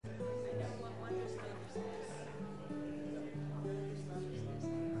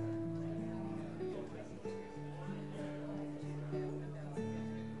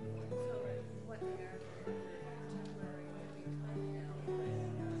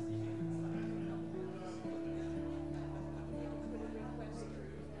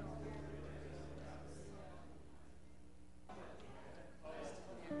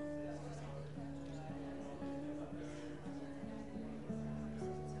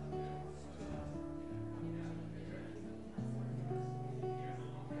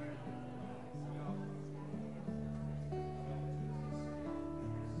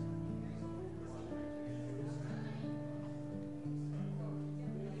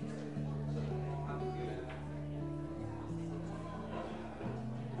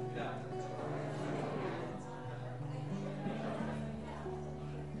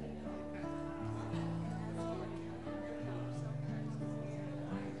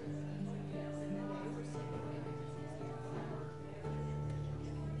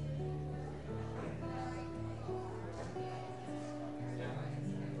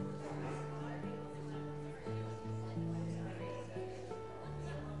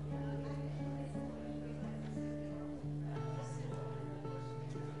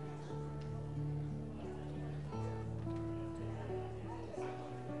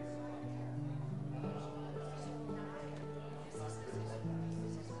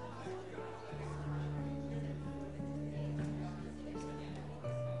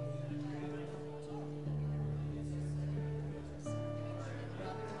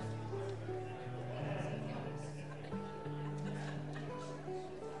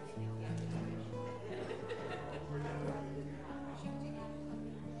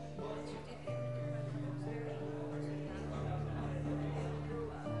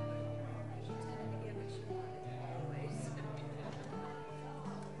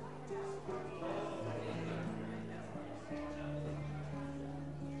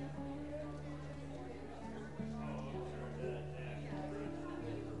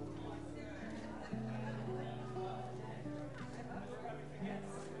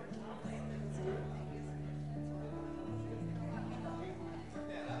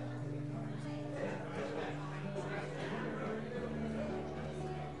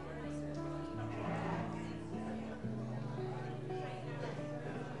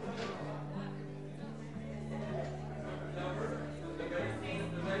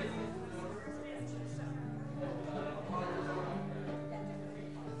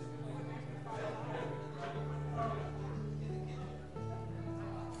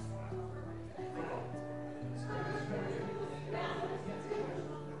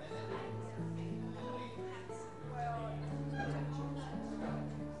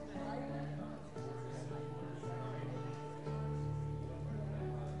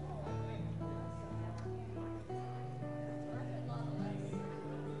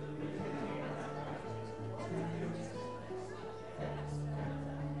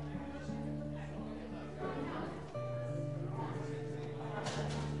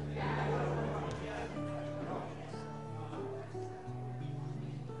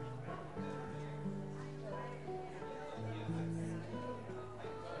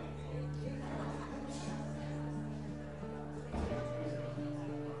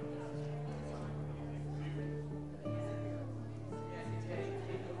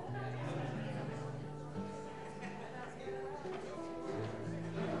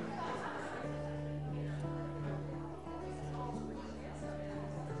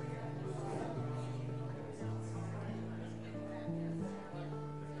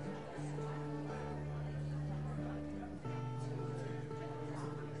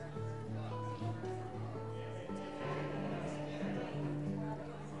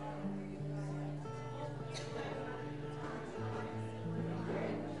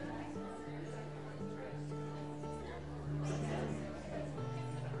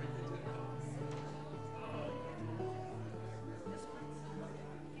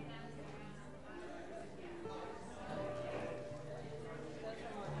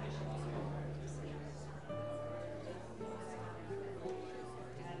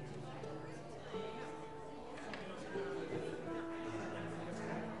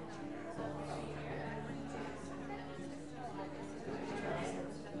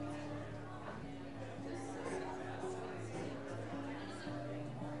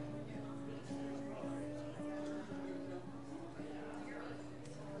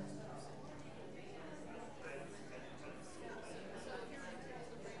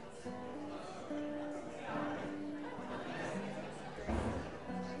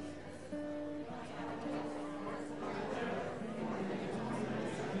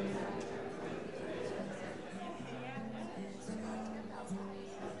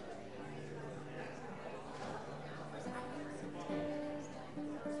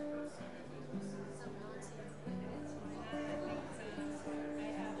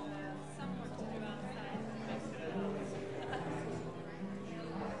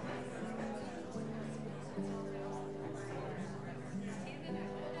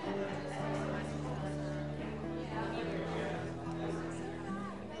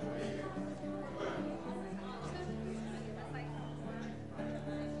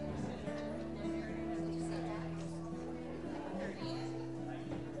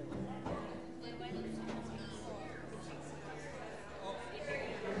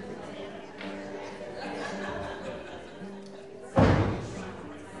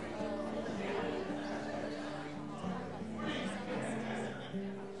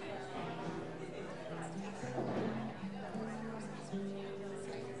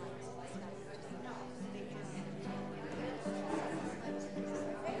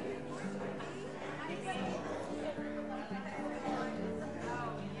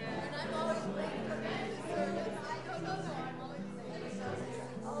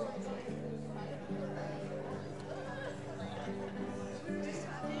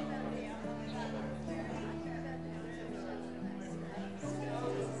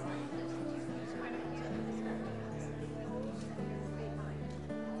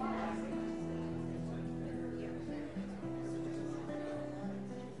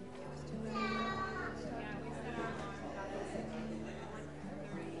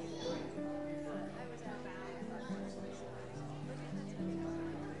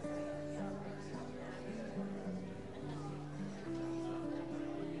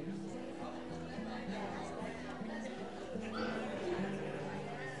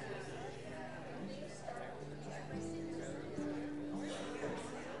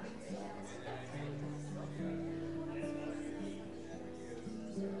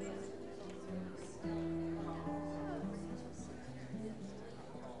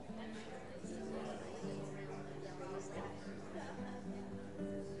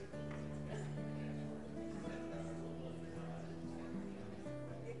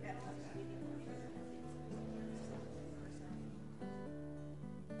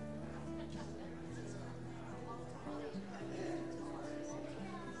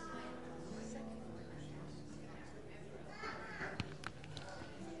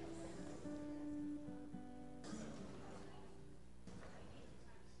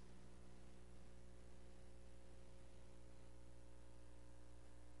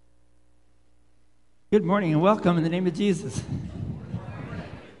Good morning and welcome in the name of Jesus.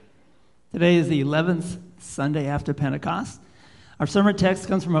 Today is the 11th Sunday after Pentecost. Our sermon text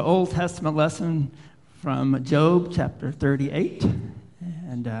comes from an Old Testament lesson from Job chapter 38.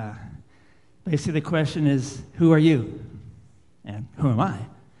 And basically the question is, who are you? And who am I?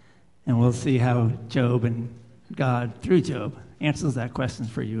 And we'll see how Job and God, through Job, answers that question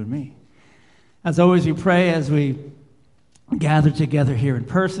for you and me. As always, we pray as we gather together here in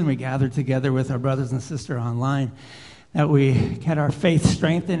person, we gather together with our brothers and sisters online, that we get our faith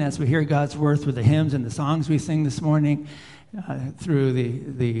strengthened as we hear God's word through the hymns and the songs we sing this morning, through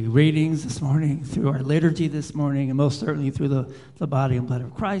the readings this morning, through our liturgy this morning, and most certainly through the body and blood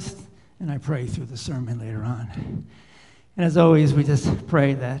of Christ, and I pray through the sermon later on. And as always, we just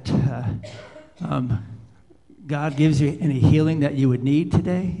pray that God gives you any healing that you would need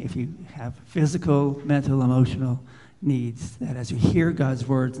today, if you have physical, mental, emotional needs, that as you hear God's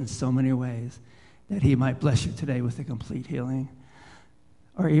words in so many ways, that he might bless you today with a complete healing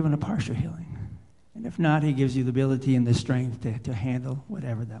or even a partial healing. And if not, he gives you the ability and the strength to handle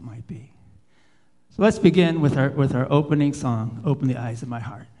whatever that might be. So let's begin with our opening song, Open the Eyes of My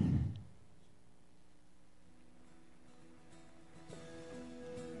Heart.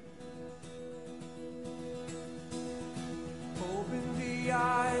 Open the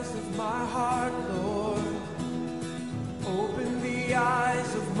eyes of my heart, Lord. Open the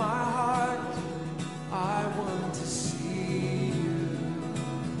eyes of my heart. I want to see you.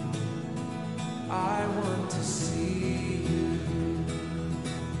 I want to see you.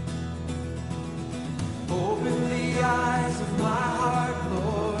 Open the eyes of my heart,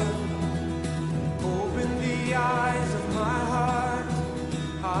 Lord. Open the eyes of my heart.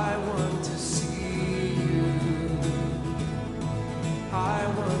 I want to see you. I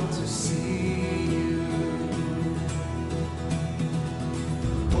want to see you.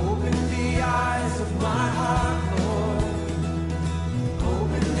 Open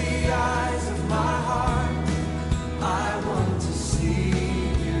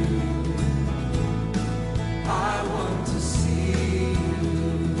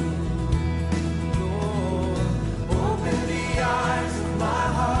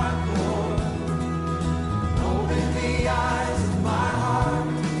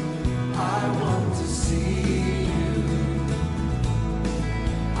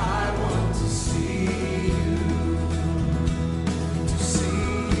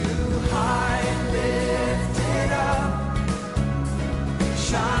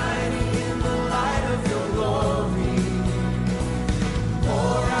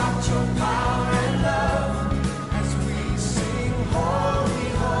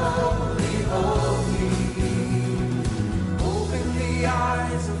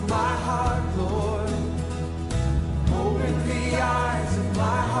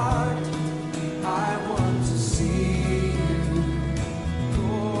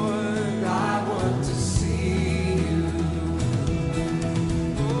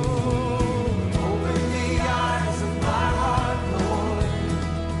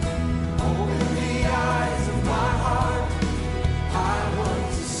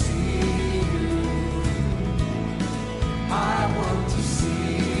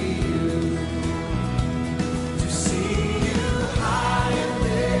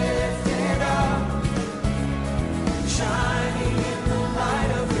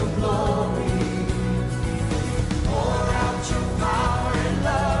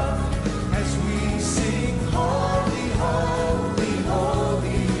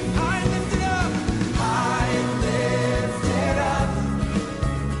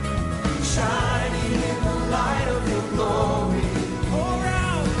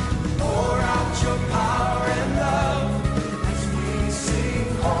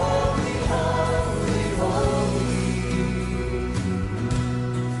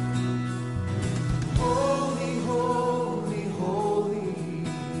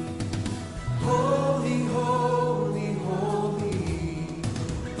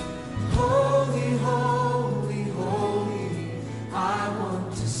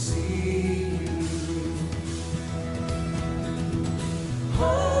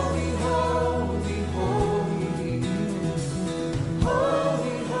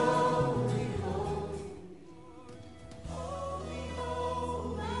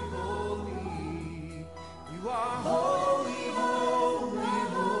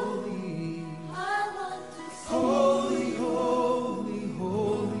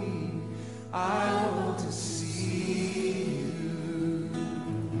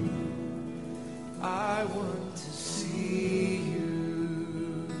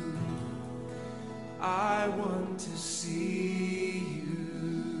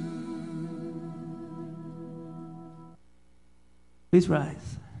Please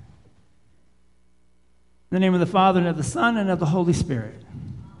rise. In the name of the Father, and of the Son, and of the Holy Spirit.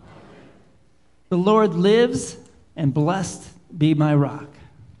 The Lord lives, and blessed be my rock.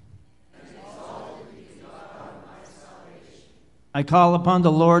 I call upon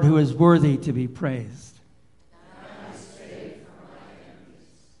the Lord who is worthy to be praised.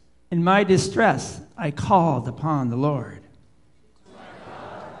 In my distress, I called upon the Lord.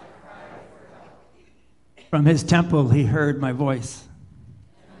 From his temple, he heard my voice.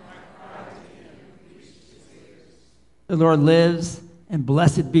 The Lord lives, and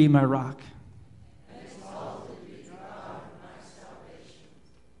blessed be my rock.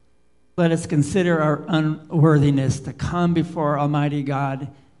 Let us consider our unworthiness to come before Almighty God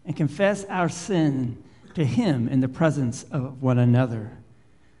and confess our sin to him in the presence of one another.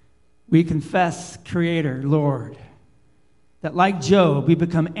 We confess, Creator, Lord, that like Job, we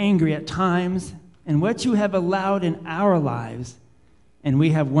become angry at times and what you have allowed in our lives, and we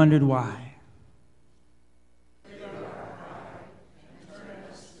have wondered why.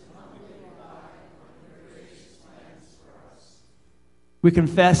 We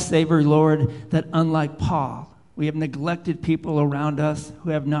confess, Savior, Lord, that unlike Paul, we have neglected people around us who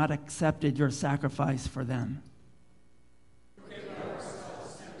have not accepted your sacrifice for them.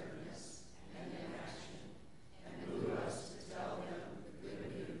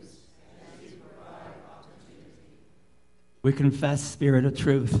 We confess, Spirit of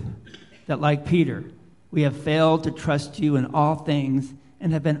truth, that like Peter, we have failed to trust you in all things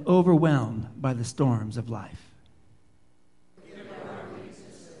and have been overwhelmed by the storms of life.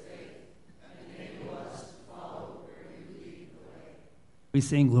 We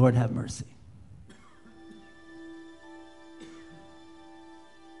sing, Lord, have mercy.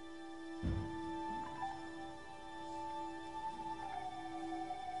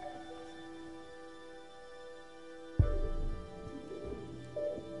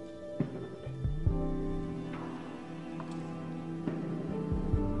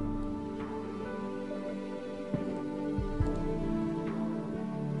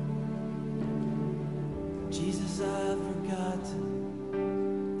 Jesus, I've forgotten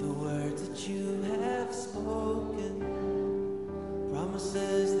the words that you have spoken,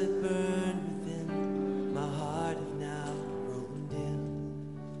 promises that burn within my heart have now grown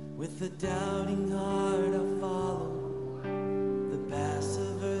dim. With a doubting heart I'll follow the paths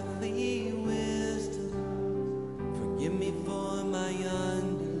of earthly wisdom. Forgive me for my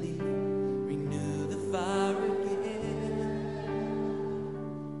unbelief, renew the fire again.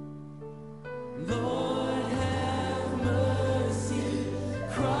 Lord,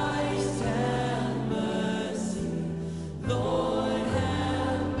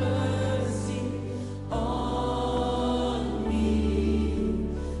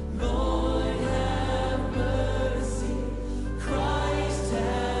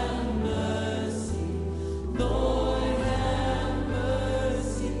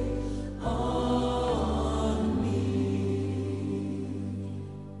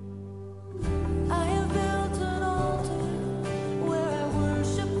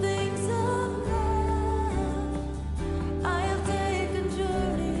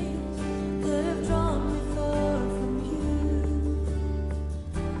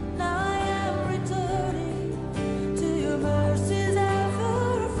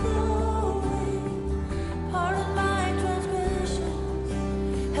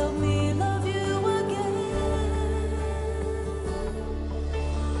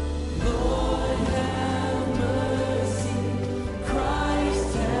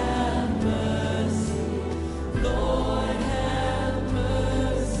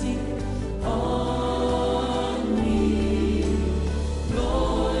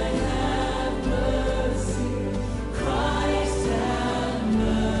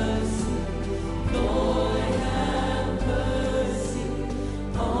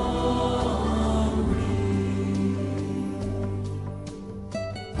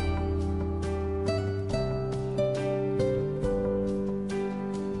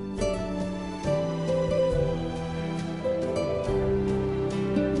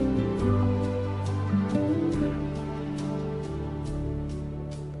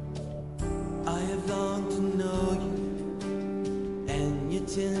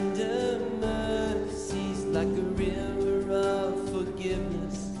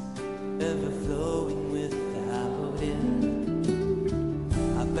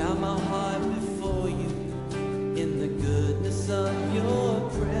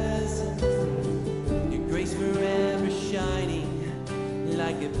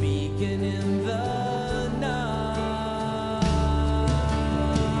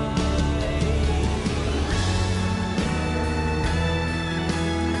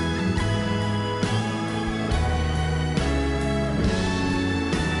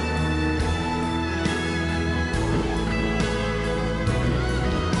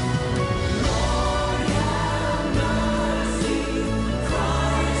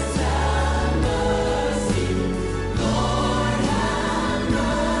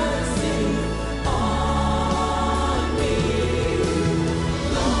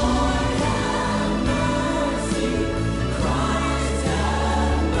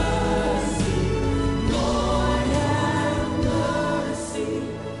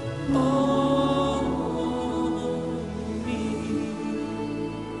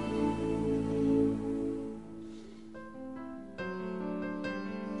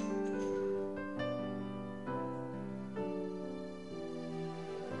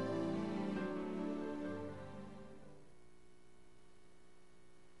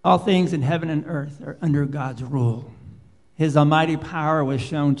 All things in heaven and earth are under God's rule. His almighty power was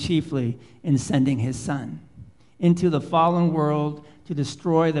shown chiefly in sending his Son into the fallen world to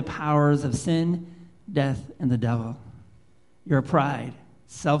destroy the powers of sin, death, and the devil. Your pride,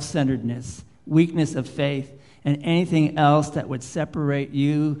 self-centeredness, weakness of faith, and anything else that would separate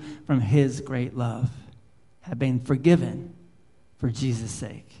you from his great love have been forgiven for Jesus'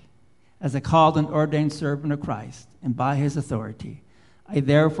 sake. As a called and ordained servant of Christ, and by his authority, I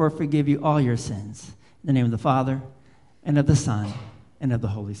therefore forgive you all your sins. In the name of the Father, and of the Son, and of the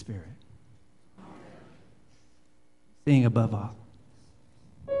Holy Spirit. Sing above all.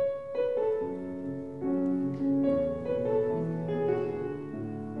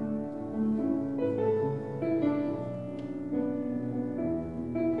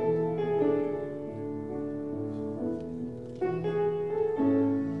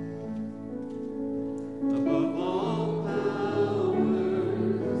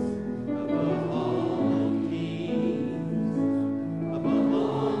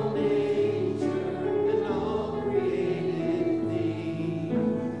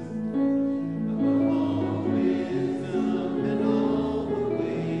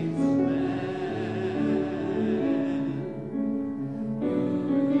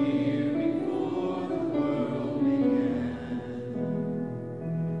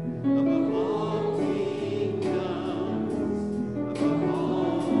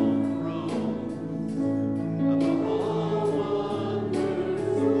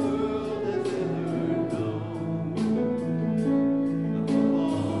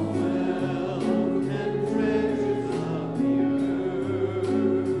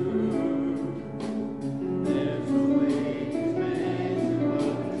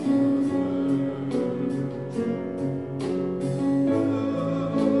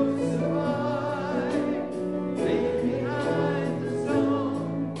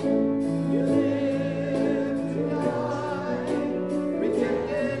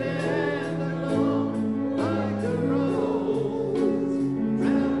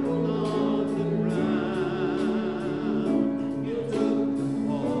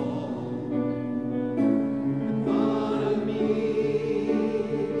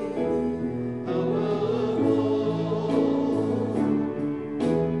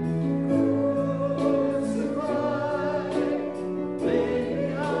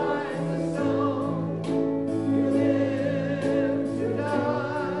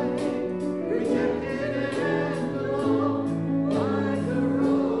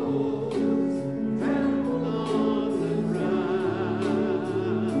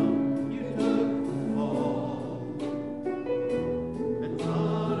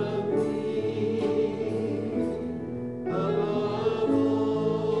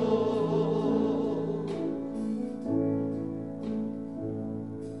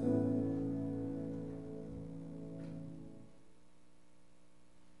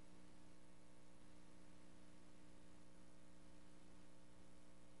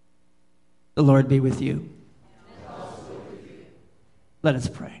 The Lord be with you. And also with you. Let us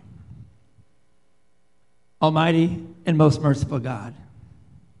pray. Almighty and most merciful God,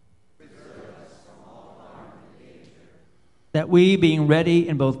 that we, being ready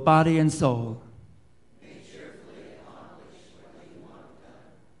in both body and soul,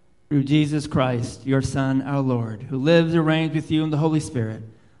 through Jesus Christ, your Son, our Lord, who lives and reigns with you in the Holy Spirit,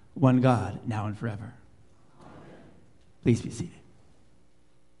 one God, now and forever. Amen. Please be seated.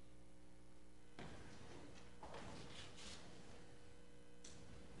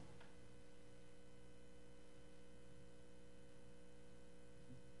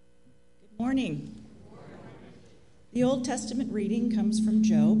 Morning. The Old Testament reading comes from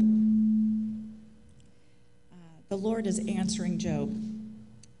Job. The Lord is answering Job.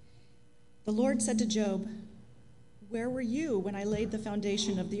 The Lord said to Job, "Where were you when I laid the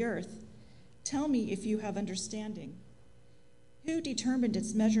foundation of the earth? Tell me if you have understanding. Who determined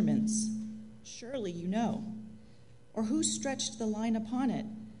its measurements? Surely you know. Or who stretched the line upon it?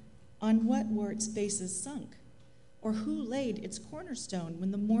 On what were its bases sunk? Or who laid its cornerstone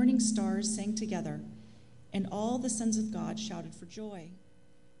when the morning stars sang together and all the sons of God shouted for joy?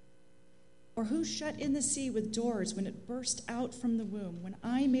 Or who shut in the sea with doors when it burst out from the womb, when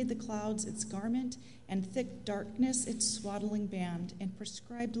I made the clouds its garment and thick darkness its swaddling band, and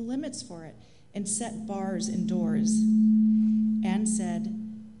prescribed limits for it and set bars and doors, and said,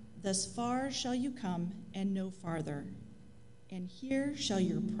 thus far shall you come and no farther, and here shall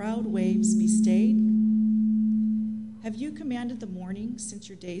your proud waves be stayed? Have you commanded the morning since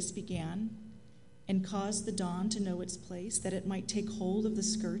your days began, and caused the dawn to know its place, that it might take hold of the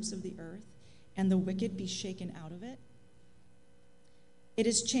skirts of the earth, and the wicked be shaken out of it? It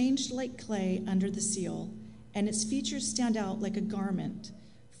is changed like clay under the seal, and its features stand out like a garment.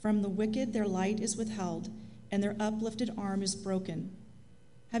 From the wicked their light is withheld, and their uplifted arm is broken.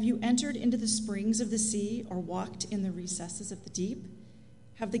 Have you entered into the springs of the sea, or walked in the recesses of the deep?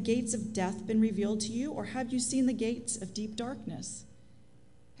 Have the gates of death been revealed to you, or have you seen the gates of deep darkness?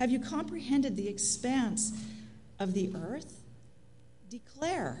 Have you comprehended the expanse of the earth?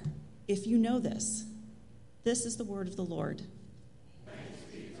 Declare, if you know this. This is the word of the Lord. Thanks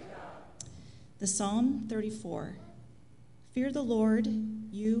be to God. The Psalm 34. Fear the Lord,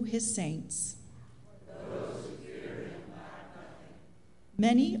 you his saints. Those who fear him lack nothing.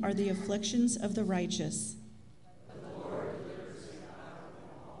 Many are the afflictions of the righteous. The Lord delivers him out of them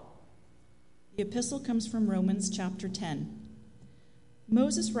all. The epistle comes from Romans chapter 10.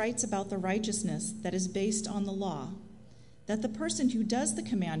 Moses writes about the righteousness that is based on the law, that the person who does the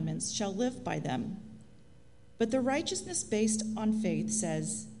commandments shall live by them. But the righteousness based on faith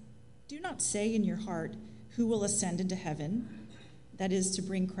says, do not say in your heart, who will ascend into heaven, that is, to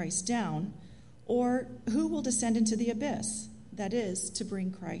bring Christ down, or who will descend into the abyss, that is, to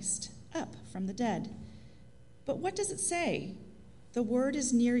bring Christ up from the dead. But what does it say? The word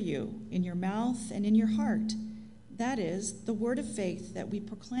is near you, in your mouth and in your heart. That is, the word of faith that we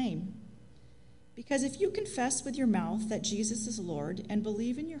proclaim. Because if you confess with your mouth that Jesus is Lord and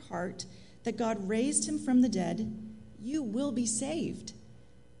believe in your heart that God raised him from the dead, you will be saved.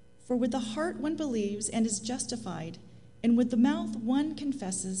 For with the heart one believes and is justified, and with the mouth one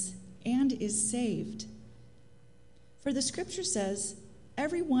confesses and is saved. For the scripture says,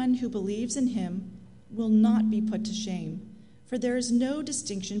 everyone who believes in him will not be put to shame, for there is no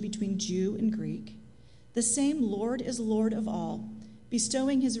distinction between Jew and Greek. The same Lord is Lord of all,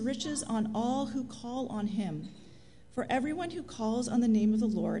 bestowing his riches on all who call on him. For everyone who calls on the name of the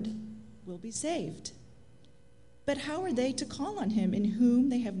Lord will be saved. But how are they to call on him in whom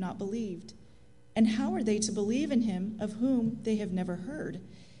they have not believed? And how are they to believe in him of whom they have never heard?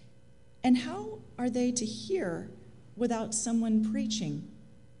 And how are they to hear without someone preaching?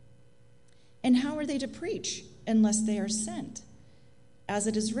 And how are they to preach unless they are sent? As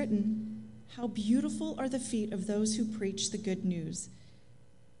it is written, how beautiful are the feet of those who preach the good news.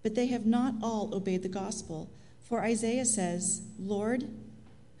 But they have not all obeyed the gospel. For Isaiah says, Lord,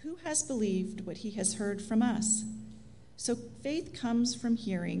 who has believed what he has heard from us? So faith comes from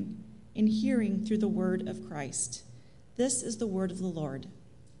hearing, and hearing through the word of Christ. This is the word of the Lord.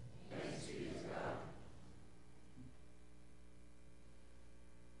 Thanks be to God.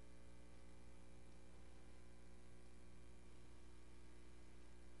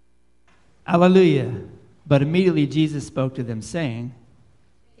 Hallelujah. But immediately Jesus spoke to them, saying,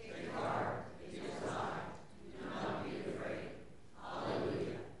 Take heart, it is I. Do not be afraid.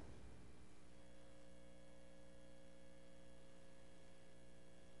 Hallelujah.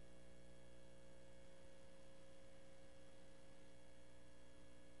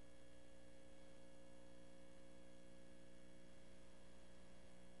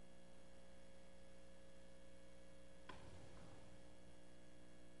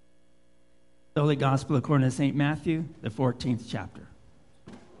 The Holy Gospel according to St. Matthew, the 14th chapter.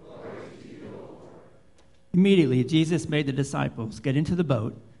 Immediately Jesus made the disciples get into the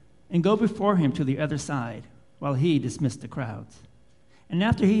boat and go before him to the other side, while he dismissed the crowds. And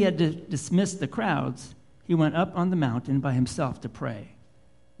after he had dismissed the crowds, he went up on the mountain by himself to pray.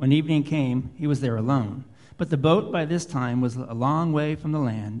 When evening came, he was there alone. But the boat by this time was a long way from the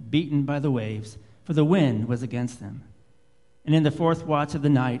land, beaten by the waves, for the wind was against them. And in the fourth watch of the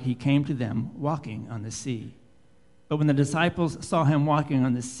night he came to them walking on the sea. But when the disciples saw him walking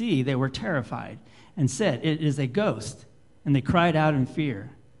on the sea, they were terrified and said, "It is a ghost." And they cried out in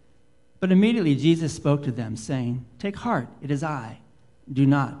fear. But immediately Jesus spoke to them, saying, "Take heart, it is I. Do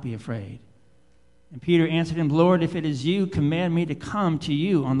not be afraid." And Peter answered him, "Lord, if it is you, command me to come to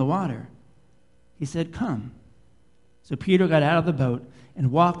you on the water." He said, "Come." So Peter got out of the boat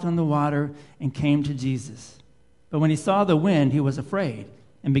and walked on the water and came to Jesus. But when he saw the wind, he was afraid,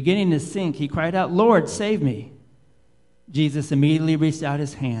 and beginning to sink, he cried out, "Lord, save me." Jesus immediately reached out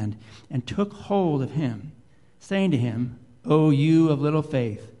his hand and took hold of him, saying to him, "O you of little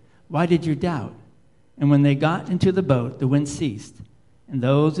faith, why did you doubt?" And when they got into the boat, the wind ceased, and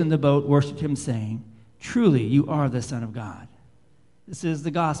those in the boat worshipped him, saying, "Truly you are the Son of God." This is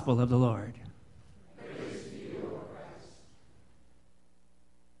the gospel of the Lord. Praise to you, O Christ.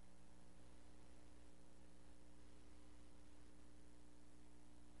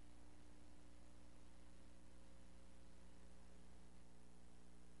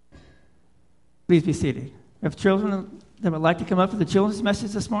 Please be seated. We have children that would like to come up for the children's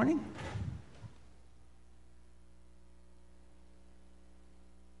message this morning.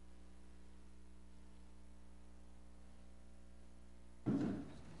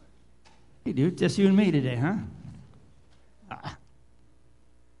 Hey, dude, just you and me today, huh?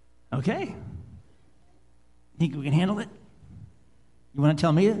 Okay. Think we can handle it? You want to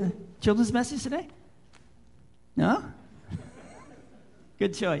tell me a children's message today? No?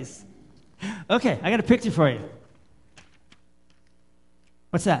 Good choice. Okay, I got a picture for you.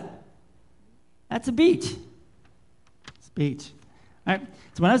 What's that? That's a beach. It's a beach. All right.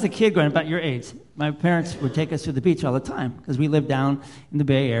 So when I was a kid growing up, about your age, my parents would take us to the beach all the time because we lived down in the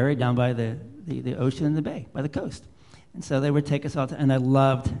Bay Area, down by the ocean and the bay, by the coast. And so they would take us all to, and I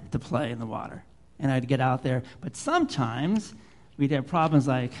loved to play in the water. And I'd get out there. But sometimes we'd have problems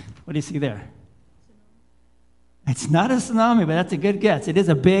like, what do you see there? It's not a tsunami, but that's a good guess. It is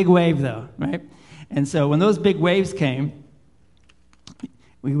a big wave, though, right? And so when those big waves came,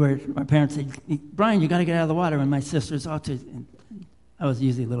 my parents said, Brian, you got to get out of the water. And my sisters also, and I was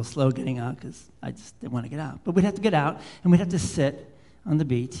usually a little slow getting out because I just didn't want to get out. But we'd have to get out, and we'd have to sit on the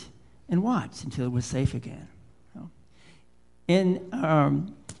beach and watch until it was safe again. In our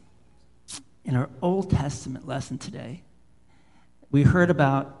Old Testament lesson today, we heard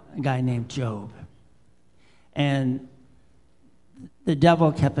about a guy named Job. And the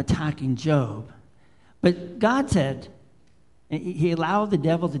devil kept attacking Job. But God said, he allowed the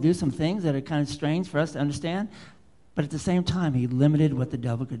devil to do some things that are kind of strange for us to understand, but at the same time, he limited what the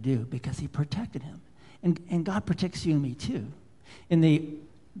devil could do because he protected him. And God protects you and me too. In the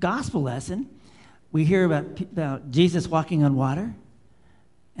gospel lesson, we hear about Jesus walking on water,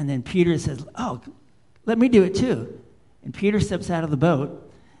 and then Peter says, oh, let me do it too. And Peter steps out of the boat,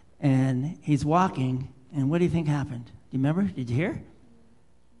 and he's walking, and what do you think happened? Do you remember? Did you hear?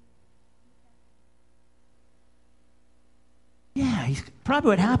 Yeah,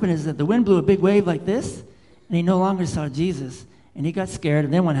 probably what happened is that the wind blew a big wave like this, and he no longer saw Jesus, and he got scared,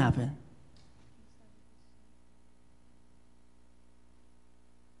 and then what happened?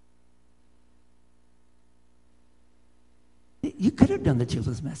 You could have done the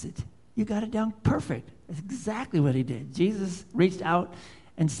children's message. You got it down perfect. That's exactly what he did. Jesus reached out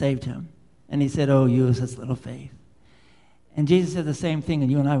and saved him. And he said, oh, you have such little faith. And Jesus said the same thing,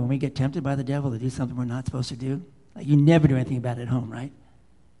 and you and I, when we get tempted by the devil to do something we're not supposed to do, like you never do anything bad at home, right?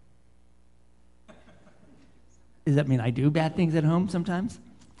 Does that mean I do bad things at home sometimes?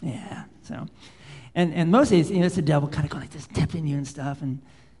 Yeah, so. And most days, it's the devil kind of going like this, tempting you and stuff, and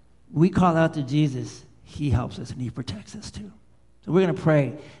we call out to Jesus. He helps us, and he protects us too. So we're going to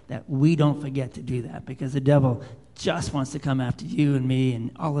pray that we don't forget to do that because the devil just wants to come after you and me and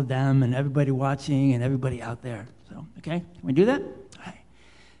all of them and everybody watching and everybody out there. So, okay? Can we do that? All right.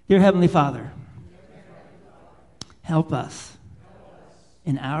 Dear Heavenly Father, help us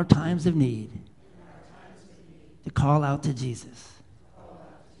in our times of need to call out to Jesus.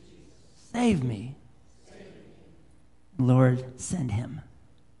 Save me. Lord, send him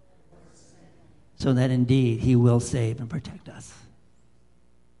so that indeed he will save and protect us.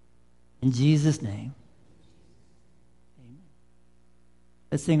 In Jesus' name, amen.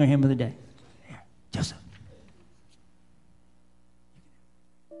 Let's sing our hymn of the day. Here, Joseph.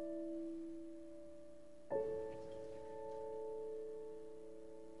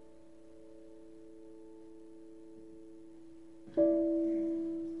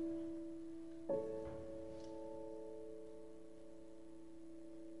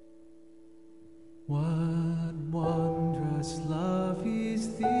 What wondrous love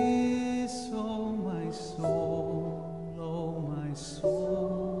is this, oh my soul, oh my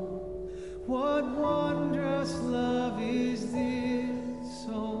soul. What wondrous love is this,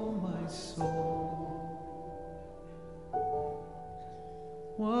 oh my soul.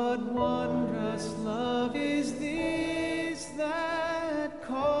 What wondrous love is this that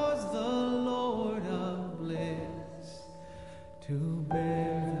caused the Lord of bliss to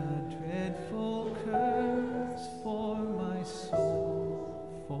bear the dreadful curse for my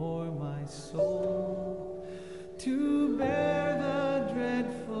soul, to bear the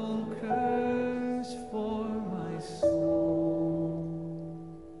dreadful curse for my soul.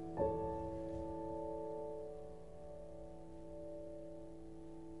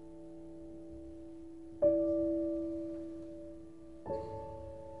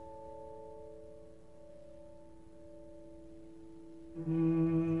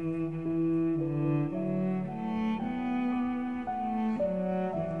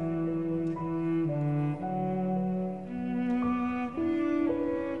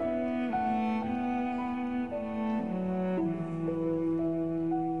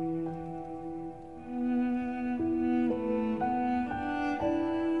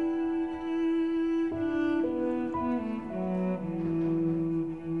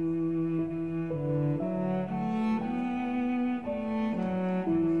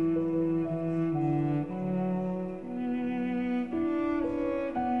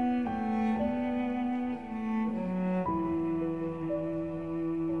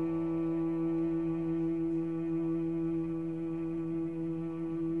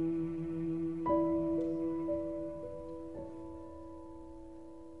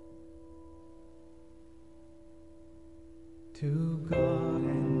 God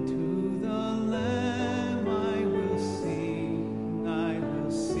and to the Lamb I will sing, I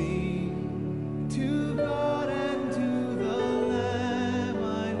will sing. To God and to the Lamb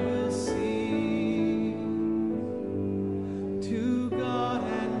I will sing. To God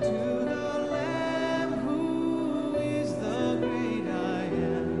and to the Lamb who is the great I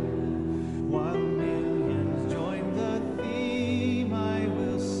am. While millions join the theme, I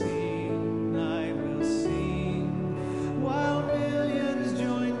will sing, I will sing. While millions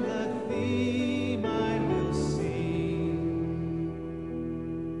join the theme, I will sing.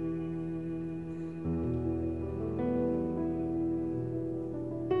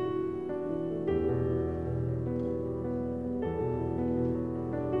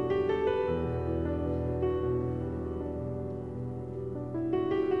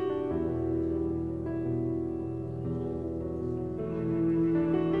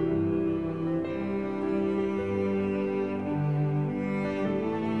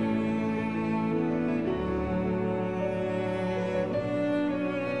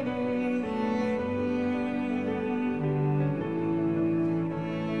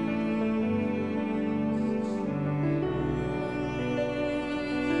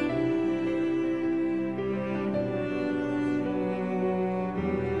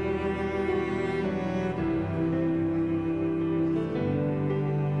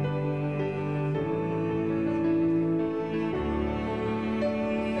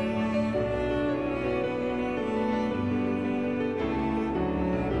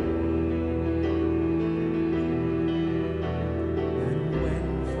 And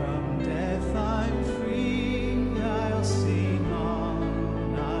when from death I'm free, I'll sing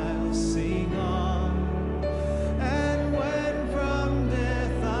on, I'll sing on. And when from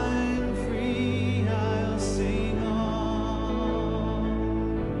death I'm free, I'll sing on.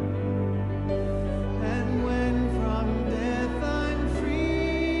 And when from death I'm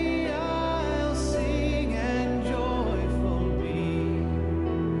free, I'll sing and joyful be.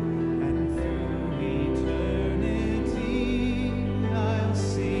 And through eternity, I'll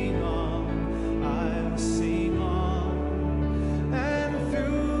sing on, I'll sing on. And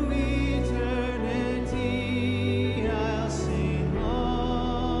through eternity, I'll sing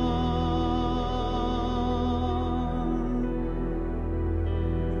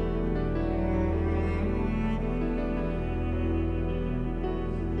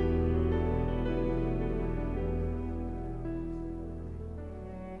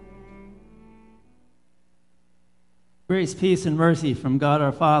Grace, peace, and mercy from God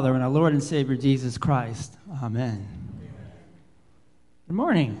our Father and our Lord and Savior Jesus Christ. Amen. Good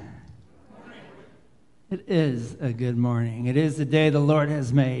morning. It is a good morning. It is the day the Lord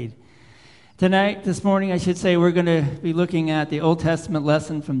has made. Tonight, this morning, I should say, we're going to be looking at the Old Testament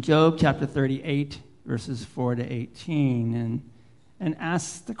lesson from Job, chapter 38, verses 4 to 18, and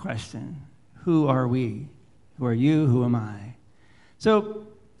ask the question, who are we? Who are you? Who am I? So,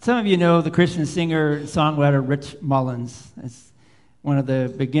 some of you know the Christian singer and songwriter Rich Mullins. It's one of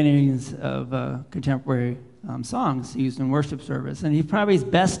the beginnings of contemporary songs used in worship service. And he probably is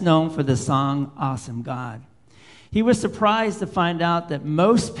best known for the song, Awesome God. He was surprised to find out that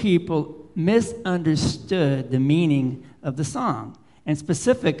most people misunderstood the meaning of the song, and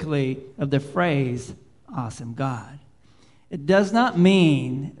specifically of the phrase, Awesome God. It does not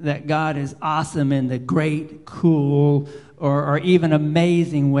mean that God is awesome in the great, cool, or even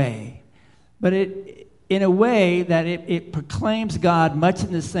amazing way, but it in a way that it proclaims God much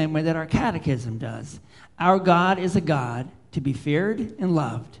in the same way that our catechism does. Our God is a God to be feared and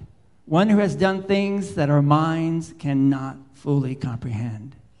loved, one who has done things that our minds cannot fully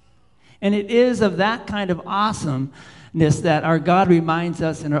comprehend. And it is of that kind of awesomeness that our God reminds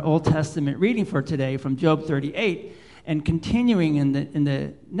us in our Old Testament reading for today from Job 38, and continuing in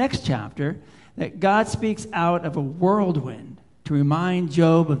the next chapter, that God speaks out of a whirlwind to remind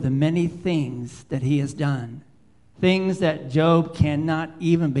Job of the many things that he has done, things that Job cannot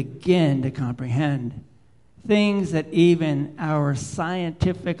even begin to comprehend, things that even our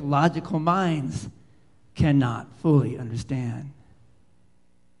scientific, logical minds cannot fully understand.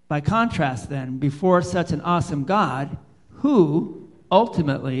 By contrast, then, before such an awesome God, who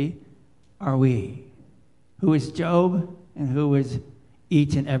ultimately are we? Who is Job, and who is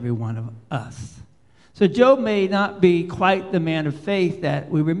each and every one of us? So Job may not be quite the man of faith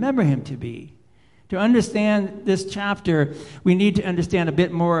that we remember him to be. To understand this chapter, we need to understand a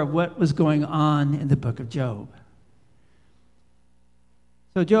bit more of what was going on in the book of Job.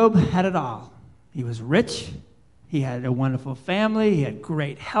 So Job had it all. He was rich, he had a wonderful family, he had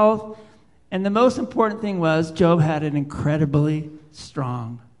great health, and the most important thing was Job had an incredibly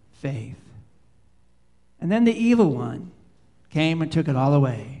strong faith. And then the evil one came and took it all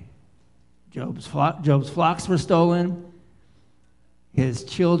away. Job's flocks were stolen. His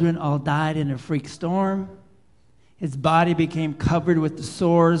children all died in a freak storm. His body became covered with the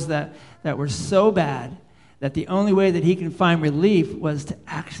sores that were so bad that the only way that he could find relief was to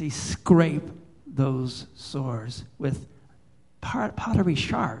actually scrape those sores with pottery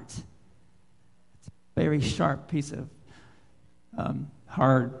shards. It's a very sharp piece of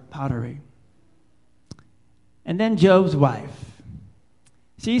hard pottery. And then Job's wife,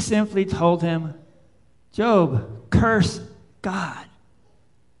 she simply told him, Job, curse God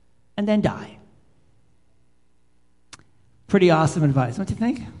and then die. Pretty awesome advice, don't you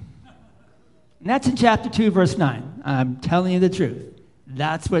think? And that's in chapter 2, verse 9. I'm telling you the truth.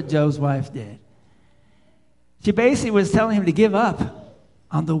 That's what Job's wife did. She basically was telling him to give up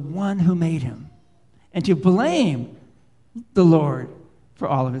on the one who made him and to blame the Lord for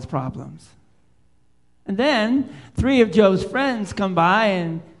all of his problems. And then 3 of Job's friends come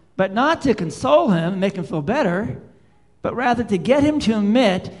by, but not to console him and make him feel better, but rather to get him to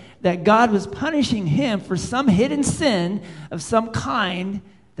admit that God was punishing him for some hidden sin of some kind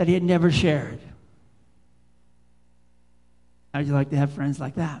that he had never shared. How'd you like to have friends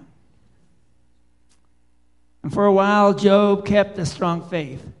like that? And for a while, Job kept a strong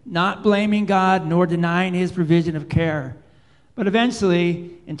faith, not blaming God nor denying his provision of care. But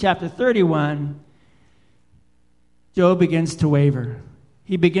eventually, in chapter 31, Job begins to waver.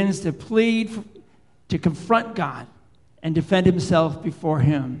 He begins to plead, to confront God and defend himself before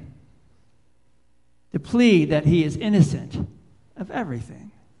him, to plead that he is innocent of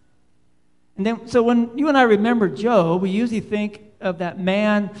everything. And then, so when you and I remember Job, we usually think of that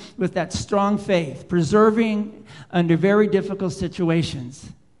man with that strong faith, persevering under very difficult situations.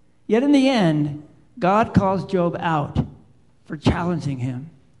 Yet in the end, God calls Job out for challenging him.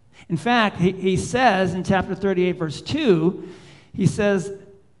 In fact, he says in chapter 38, verse 2, he says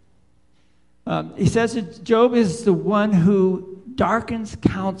that Job is the one who darkens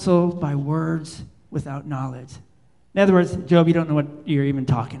counsel by words without knowledge. In other words, Job, you don't know what you're even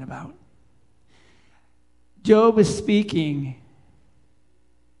talking about. Job is speaking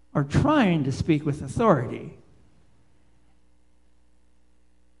or trying to speak with authority.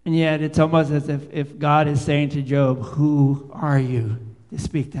 And yet it's almost as if God is saying to Job, who are you to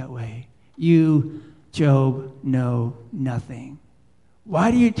speak that way? You, Job, know nothing.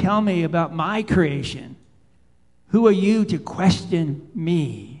 Why do you tell me about my creation? Who are you to question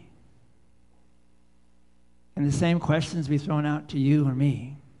me? Can the same questions be thrown out to you or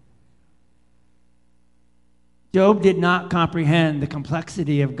me? Job did not comprehend the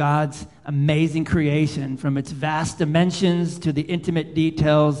complexity of God's amazing creation, from its vast dimensions to the intimate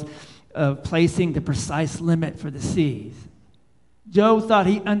details of placing the precise limit for the seas. Job thought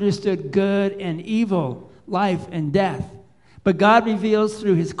he understood good and evil, life and death. But God reveals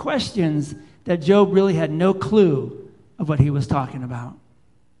through his questions that Job really had no clue of what he was talking about.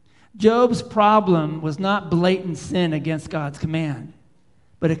 Job's problem was not blatant sin against God's command,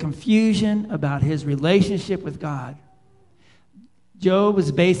 but a confusion about his relationship with God. Job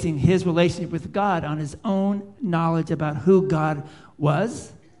was basing his relationship with God on his own knowledge about who God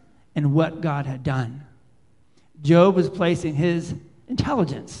was and what God had done. Job was placing his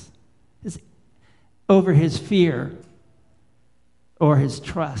intelligence over his fear or his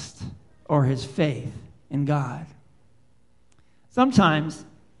trust or his faith in God. Sometimes,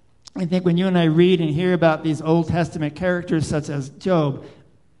 I think when you and I read and hear about these Old Testament characters such as Job,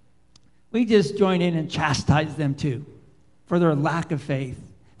 we just join in and chastise them too for their lack of faith,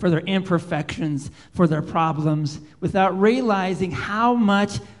 for their imperfections, for their problems, without realizing how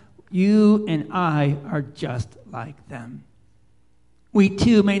much you and I are just like them. We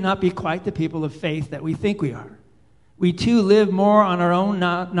too may not be quite the people of faith that we think we are. We too live more on our own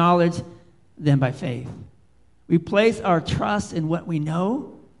knowledge than by faith. We place our trust in what we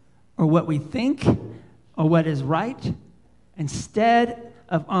know or what we think or what is right instead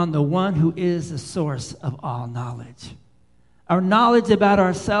of on the one who is the source of all knowledge. Our knowledge about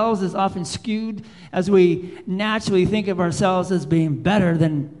ourselves is often skewed as we naturally think of ourselves as being better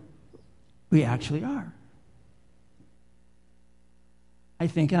than we actually are. I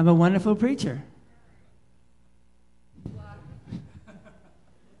think I'm a wonderful preacher.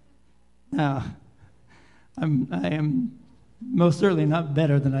 Now, I am most certainly not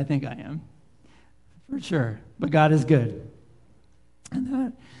better than I think I am, for sure. But God is good. And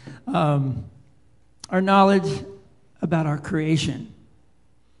that our knowledge about our creation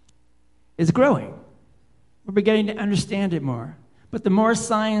is growing. We're beginning to understand it more. But the more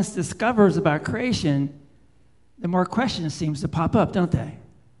science discovers about creation, the more questions seems to pop up, don't they?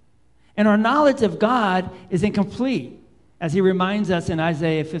 And our knowledge of God is incomplete As he reminds us in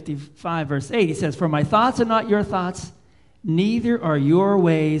Isaiah 55, verse 8, he says, "For my thoughts are not your thoughts, neither are your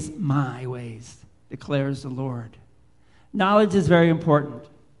ways my ways, declares the Lord." Knowledge is very important.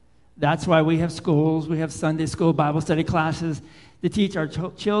 That's why we have schools, we have Sunday school, Bible study classes to teach our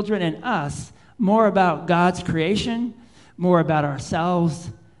children and us more about God's creation, more about ourselves,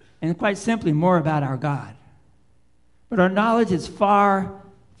 and quite simply, more about our God. But our knowledge is far,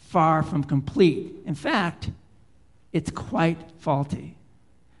 far from complete. In fact, it's quite faulty.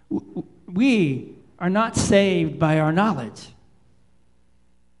 We are not saved by our knowledge.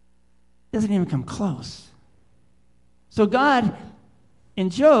 It doesn't even come close. So God, in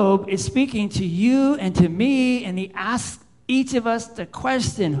Job, is speaking to you and to me, and he asks each of us the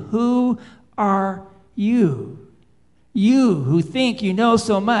question, who are you? You who think you know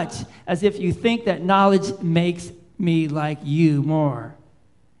so much, as if you think that knowledge makes me like you more.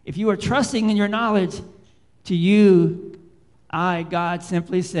 If you are trusting in your knowledge, to you, I, God,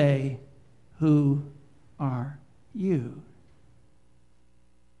 simply say, who are you?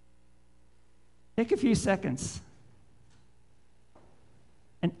 Take a few seconds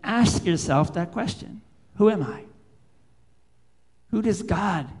and ask yourself that question. Who am I? Who does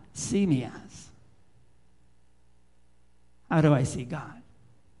God see me as? How do I see God?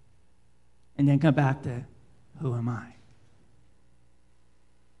 And then come back to, who am I?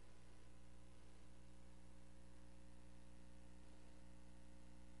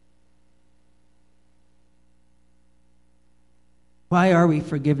 Why are we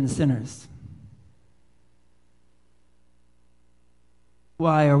forgiven sinners?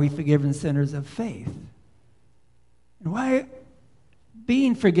 Why are we forgiven sinners of faith? And why,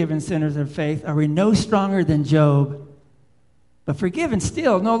 being forgiven sinners of faith, are we no stronger than Job, but forgiven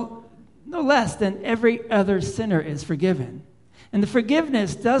still, no less than every other sinner is forgiven? And the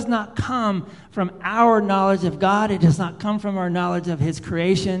forgiveness does not come from our knowledge of God. It does not come from our knowledge of his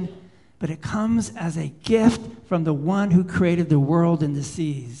creation, but it comes as a gift from the one who created the world and the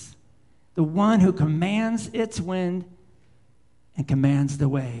seas, the one who commands its wind and commands the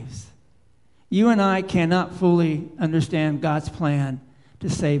waves. You and I cannot fully understand God's plan to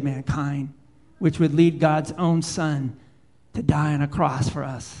save mankind, which would lead God's own Son to die on a cross for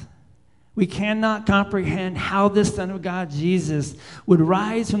us. We cannot comprehend how this Son of God, Jesus, would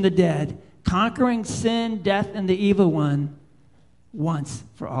rise from the dead, conquering sin, death, and the evil one once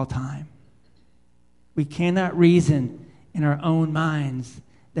for all time. We cannot reason in our own minds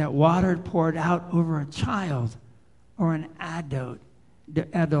that water poured out over a child or an adult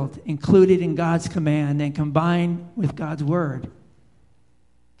included in God's command and combined with God's word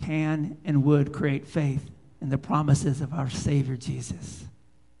can and would create faith in the promises of our Savior Jesus.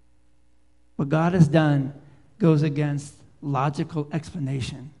 What God has done goes against logical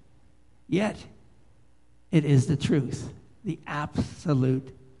explanation, yet it is the truth, the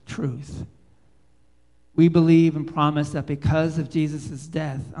absolute truth. We believe and promise that because of Jesus'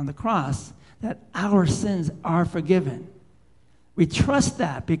 death on the cross, that our sins are forgiven. We trust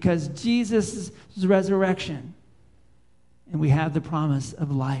that because Jesus' resurrection, and we have the promise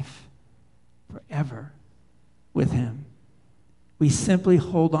of life forever with him. We simply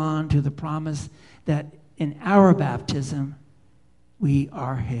hold on to the promise that in our baptism, we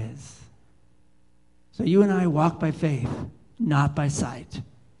are his. So you and I walk by faith, not by sight,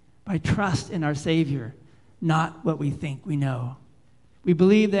 by trust in our Savior, not what we think we know. We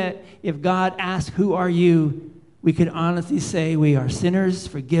believe that if God asks, who are you? We could honestly say we are sinners,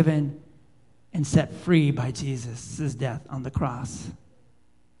 forgiven, and set free by Jesus' death on the cross.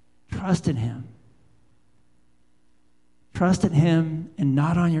 Trust in him. Trust in him and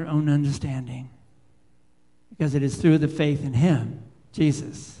not on your own understanding, because it is through the faith in him,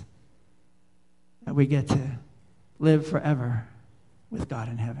 Jesus, that we get to live forever with God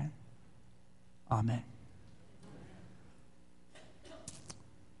in heaven. Amen.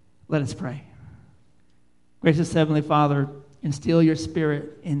 Let us pray. Gracious Heavenly Father, instill your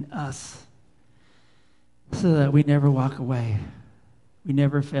Spirit in us so that we never walk away. We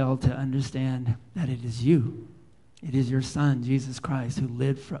never fail to understand that it is you. It is your Son, Jesus Christ, who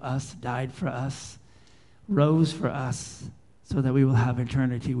lived for us, died for us, rose for us, so that we will have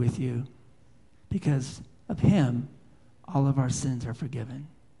eternity with you. Because of him, all of our sins are forgiven.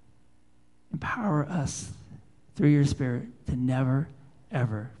 Empower us through your Spirit to never,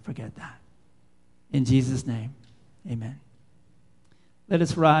 ever forget that. In Jesus' name, amen. Let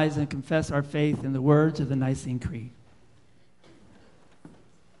us rise and confess our faith in the words of the Nicene Creed.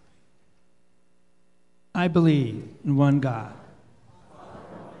 I believe in one God,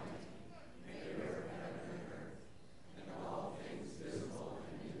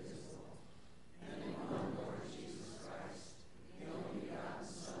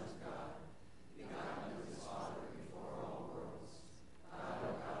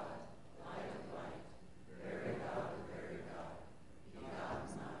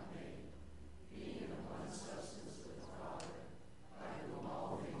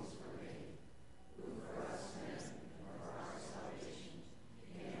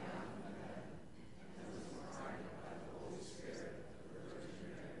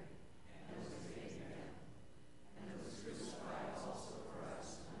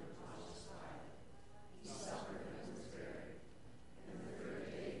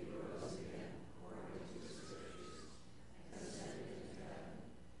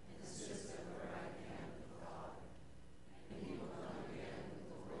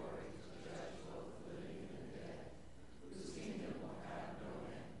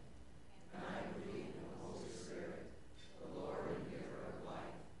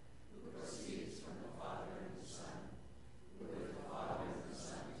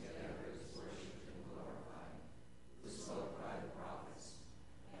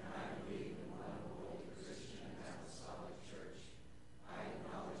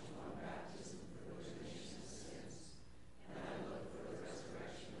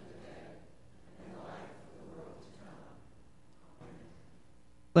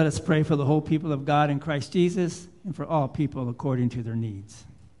 Let us pray for the whole people of God in Christ Jesus and for all people according to their needs.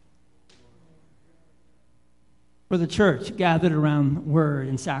 For the church gathered around word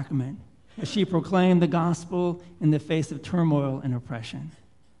and sacrament, as she proclaimed the gospel in the face of turmoil and oppression.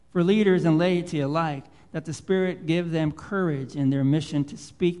 For leaders and laity alike, that the Spirit give them courage in their mission to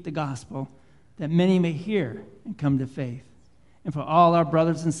speak the gospel, that many may hear and come to faith. And for all our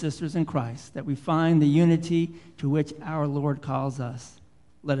brothers and sisters in Christ, that we find the unity to which our Lord calls us.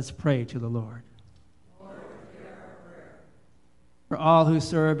 Let us pray to the Lord. Lord, hear our prayer. For all who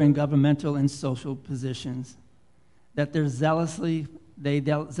serve in governmental and social positions, that they zealously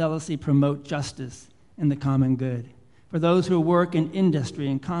promote justice and the common good. For those who work in industry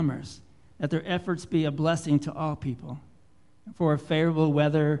and commerce, that their efforts be a blessing to all people. For favorable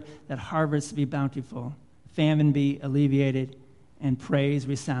weather, that harvests be bountiful, famine be alleviated, and praise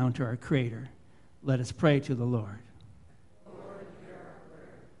resound to our Creator. Let us pray to the Lord. Lord, hear our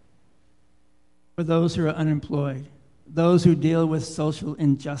prayer. For those who are unemployed, those who deal with social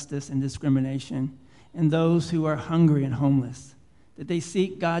injustice and discrimination, and those who are hungry and homeless, that they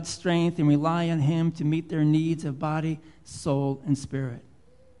seek God's strength and rely on Him to meet their needs of body, soul, and spirit.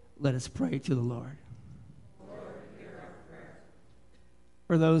 Let us pray to the Lord. Lord, hear our prayer.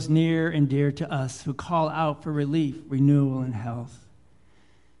 For those near and dear to us who call out for relief, renewal, and health,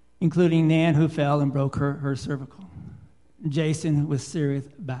 including Nan, who fell and broke her cervical, Jason with serious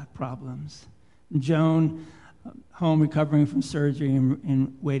back problems, Joan home recovering from surgery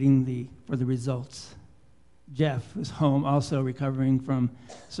and waiting for the results, Jeff, who's home also recovering from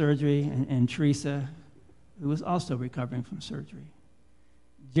surgery, and Teresa, who is also recovering from surgery.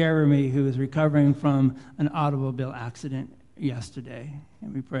 Jeremy, who is recovering from an automobile accident yesterday,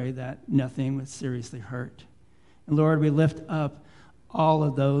 and we pray that nothing was seriously hurt. And Lord, we lift up all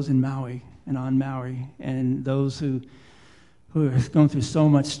of those in Maui and on Maui, and those who are going through so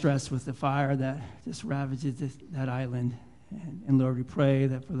much stress with the fire that just ravages that island. And Lord, we pray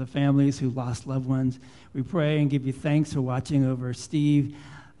that for the families who lost loved ones, we pray and give you thanks for watching over Steve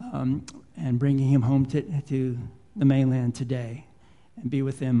and bringing him home to the mainland today, and be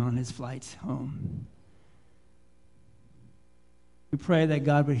with him on his flights home. We pray that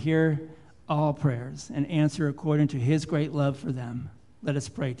God would hear all prayers and answer according to His great love for them. Let us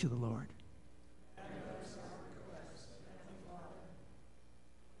pray to the Lord.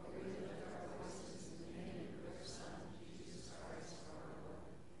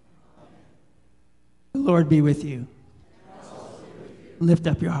 The Lord be with you. Lift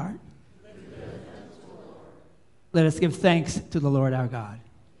up your heart. Let us give thanks to the Lord our God.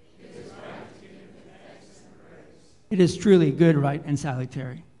 It is truly good, right, and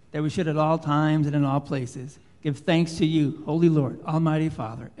salutary that we should at all times and in all places give thanks to you, Holy Lord, Almighty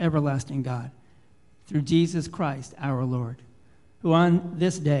Father, everlasting God, through Jesus Christ our Lord, who on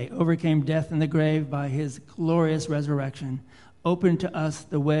this day overcame death and the grave by His glorious resurrection, opened to us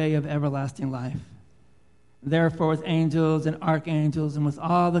the way of everlasting life. Therefore, with angels and archangels and with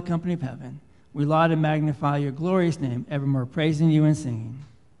all the company of heaven, we laud and magnify your glorious name, evermore praising you and singing.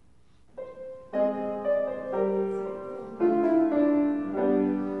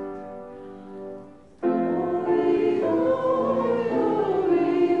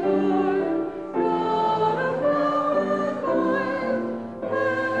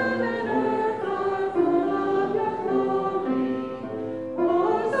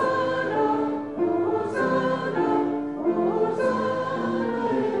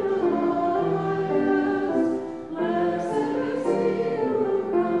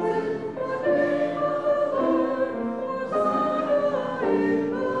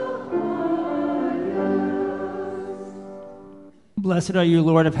 Blessed are you,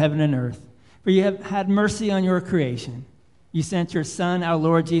 Lord of heaven and earth, for you have had mercy on your creation. You sent your Son, our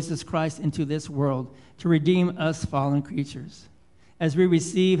Lord Jesus Christ, into this world to redeem us fallen creatures. As we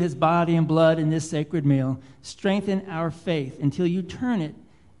receive his body and blood in this sacred meal, strengthen our faith until you turn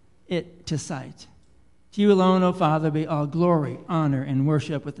it to sight. To you alone, O Father, be all glory, honor, and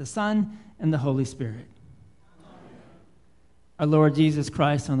worship with the Son and the Holy Spirit. Amen. Our Lord Jesus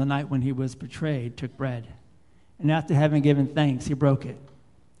Christ, on the night when he was betrayed, took bread. And after having given thanks, he broke it.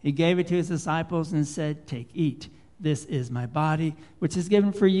 He gave it to his disciples and said, "Take, eat. This is my body, which is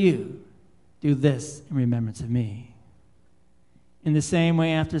given for you. Do this in remembrance of me." In the same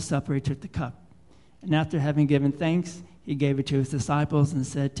way, after supper, he took the cup. And after having given thanks, he gave it to his disciples and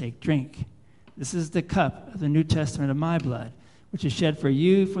said, "Take, drink. This is the cup of the New Testament of my blood, which is shed for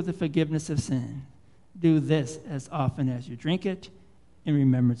you for the forgiveness of sin. Do this as often as you drink it in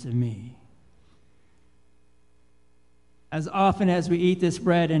remembrance of me." As often as we eat this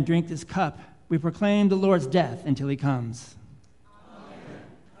bread and drink this cup, we proclaim the Lord's death until he comes. Amen.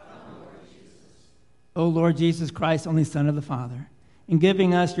 O Lord Jesus Christ, only Son of the Father, in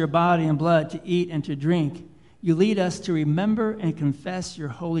giving us your body and blood to eat and to drink, you lead us to remember and confess your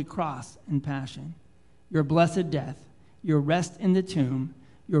holy cross and passion, your blessed death, your rest in the tomb,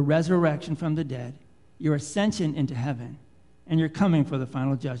 your resurrection from the dead, your ascension into heaven, and your coming for the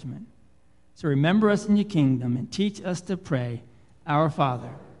final judgment. So remember us in your kingdom and teach us to pray, Our Father,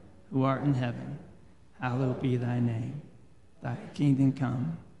 who art in heaven, hallowed be thy name. Thy kingdom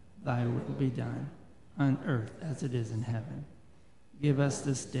come, thy will be done, on earth as it is in heaven. Give us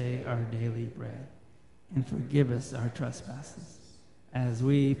this day our daily bread, and forgive us our trespasses, as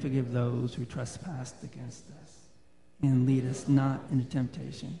we forgive those who trespass against us. And lead us not into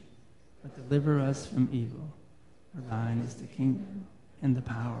temptation, but deliver us from evil. For thine is the kingdom, and the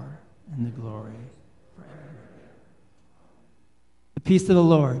power, and the glory forever. The peace of the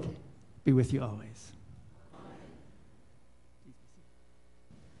Lord be with you always.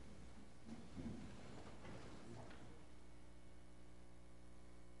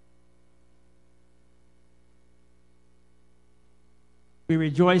 We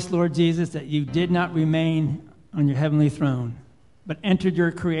rejoice, Lord Jesus, that you did not remain on your heavenly throne, but entered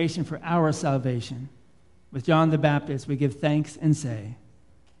your creation for our salvation. With John the Baptist, we give thanks and say,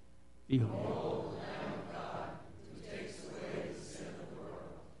 Behold, the Lamb of God, who takes away the sin of the world.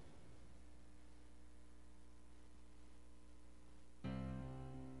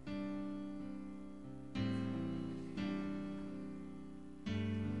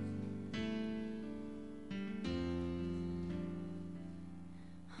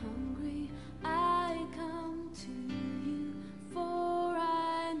 Hungry, I come to you, for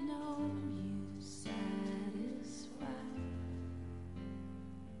I know you satisfy.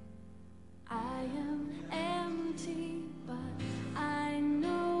 I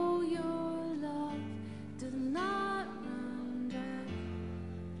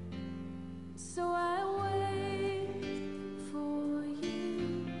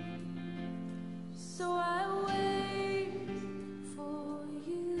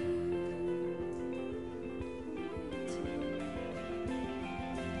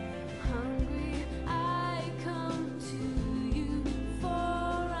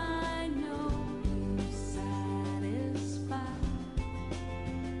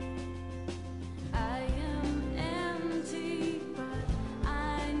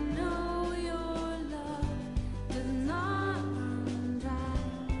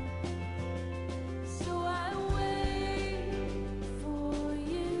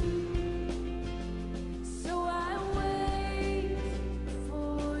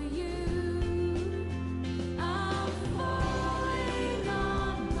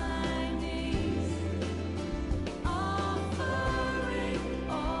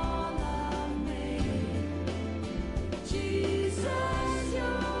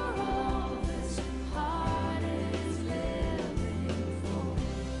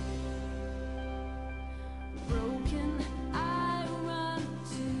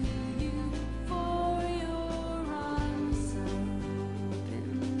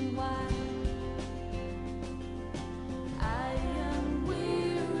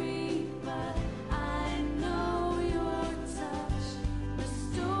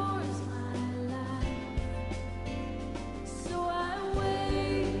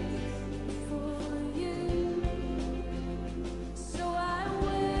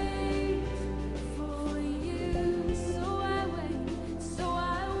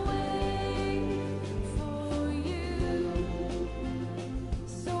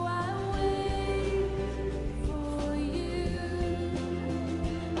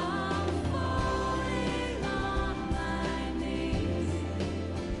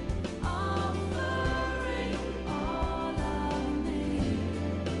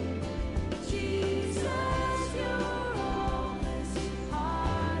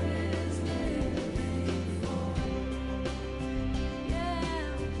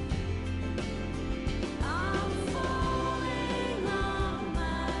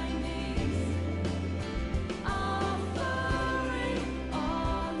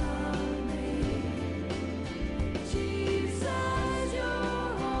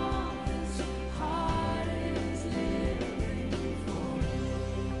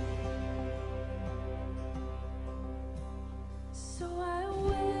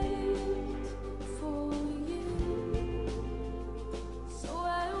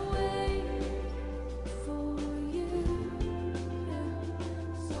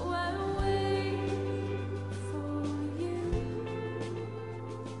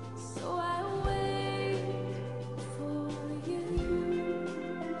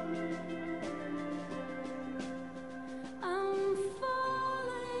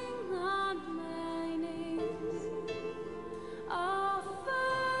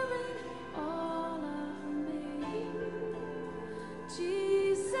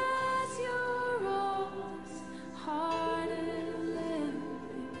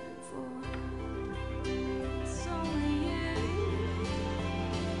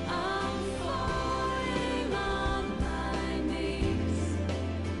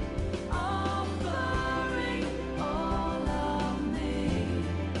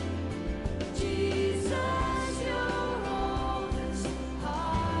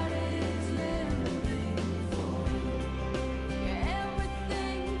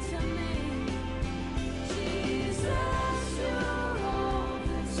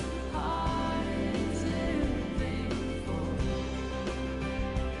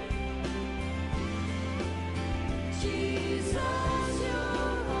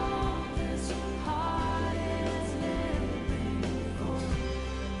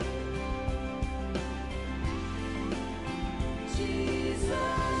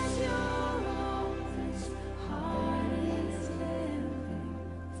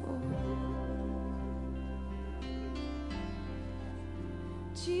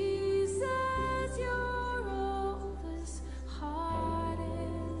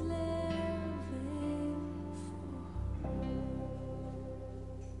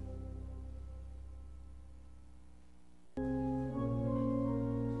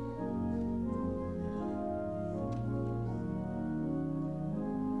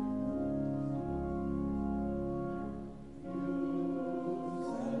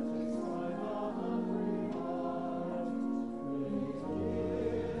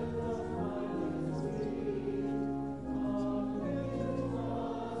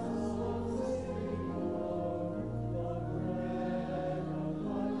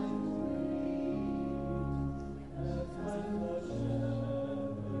Thank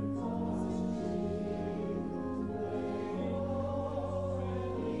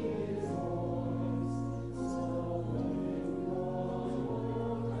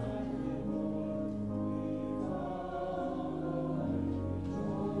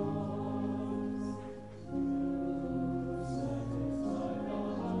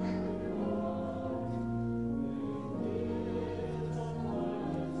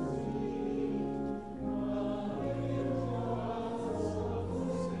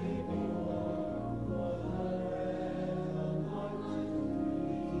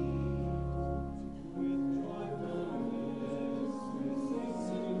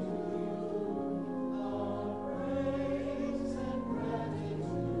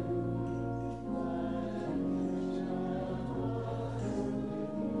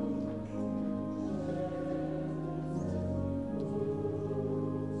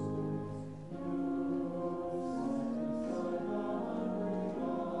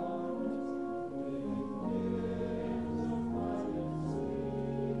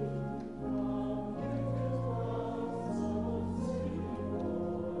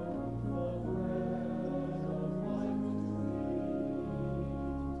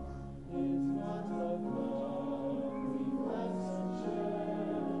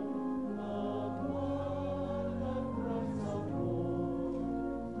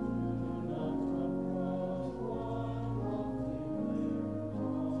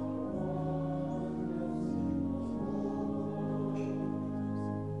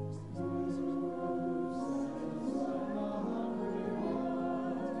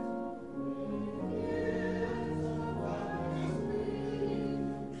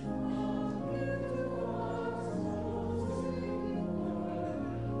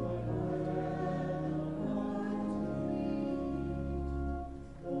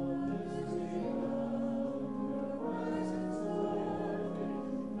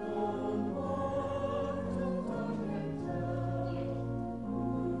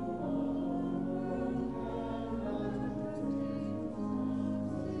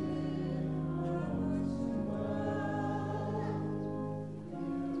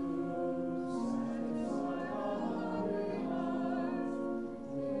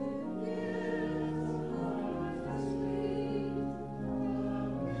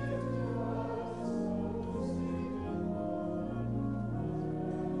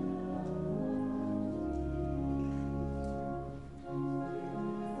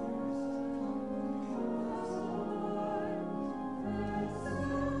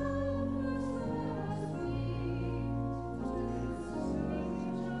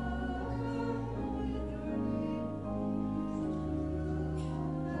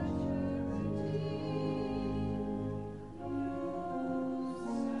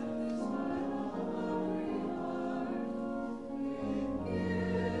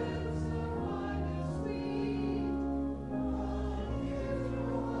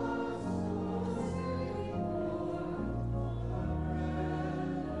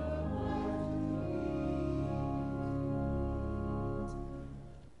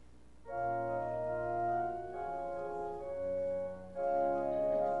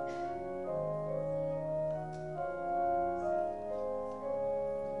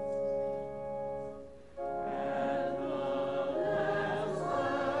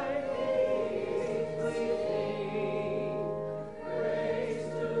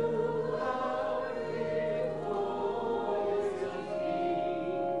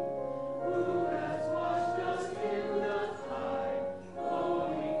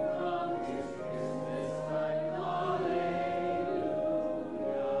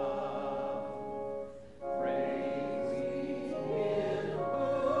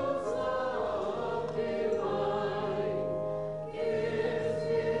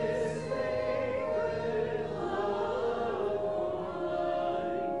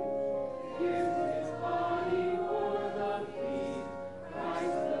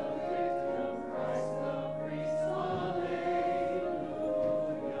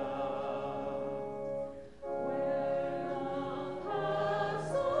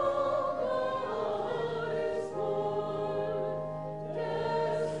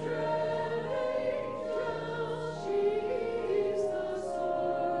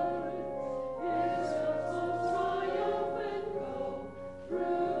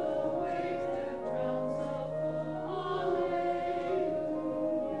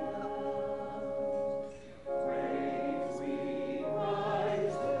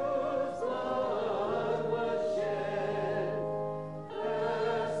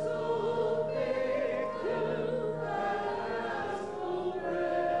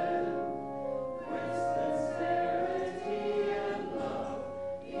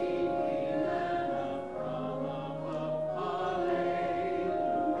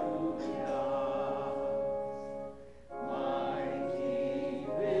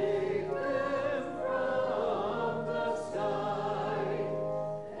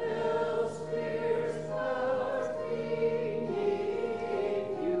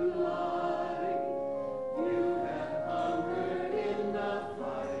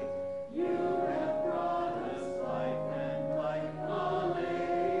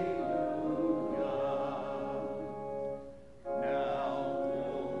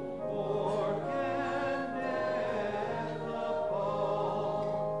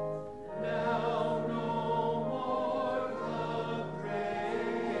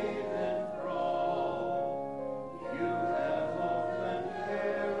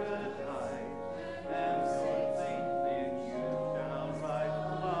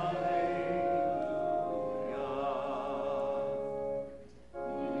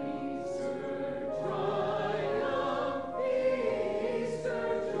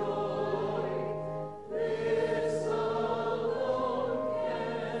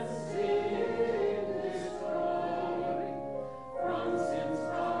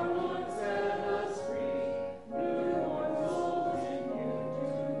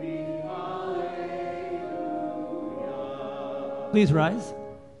Please rise.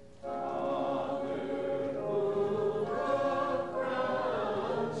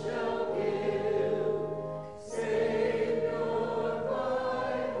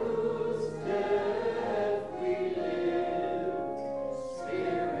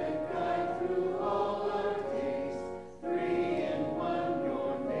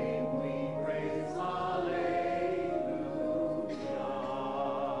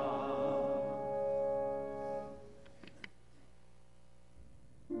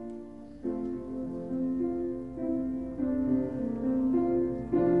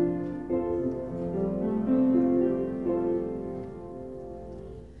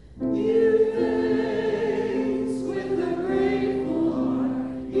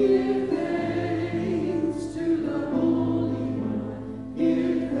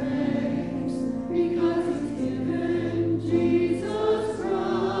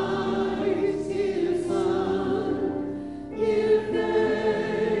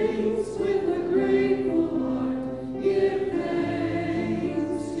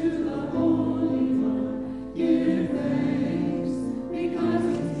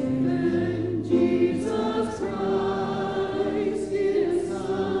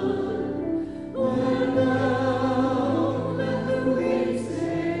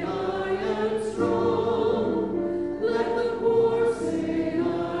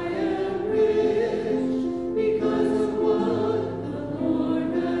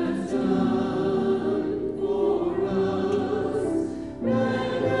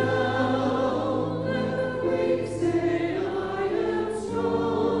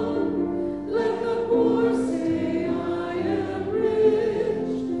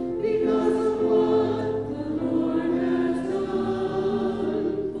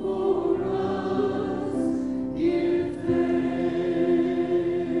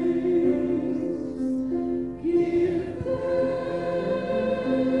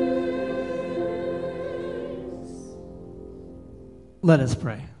 Let us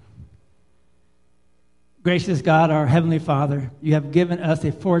pray. Gracious God, our Heavenly Father, you have given us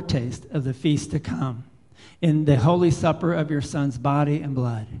a foretaste of the feast to come in the holy supper of your Son's body and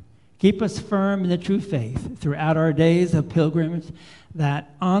blood. Keep us firm in the true faith throughout our days of pilgrimage,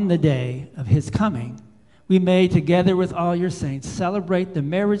 that on the day of his coming, we may, together with all your saints, celebrate the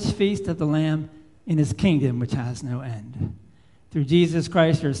marriage feast of the Lamb in his kingdom, which has no end. Through Jesus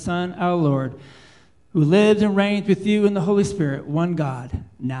Christ, your Son, our Lord, who lives and reigns with you in the Holy Spirit, one God,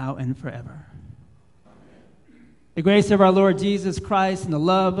 now and forever. The grace of our Lord Jesus Christ and the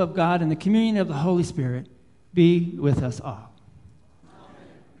love of God and the communion of the Holy Spirit be with us all.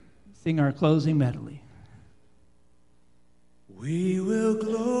 Sing our closing medley. We will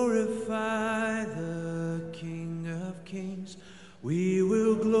glorify the King of Kings. We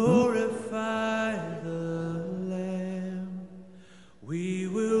will glorify the Lamb. We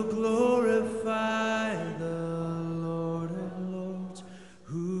will glorify the Lord of Lords,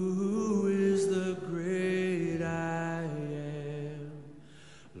 who is the great I am.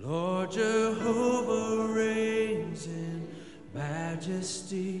 Lord Jehovah reigns in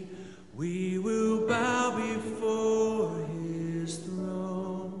majesty. We will bow before his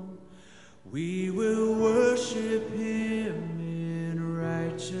throne. We will worship him in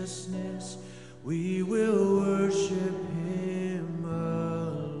righteousness. We will worship him alone.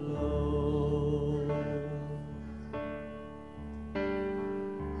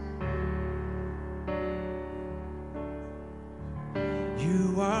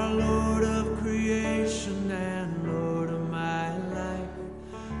 You are Lord of creation and Lord of my life,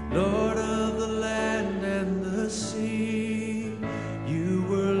 Lord of the land and the sea. You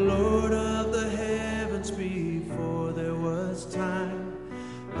were Lord of the heavens before there was time.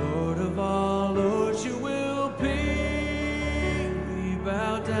 Lord of all lords, you will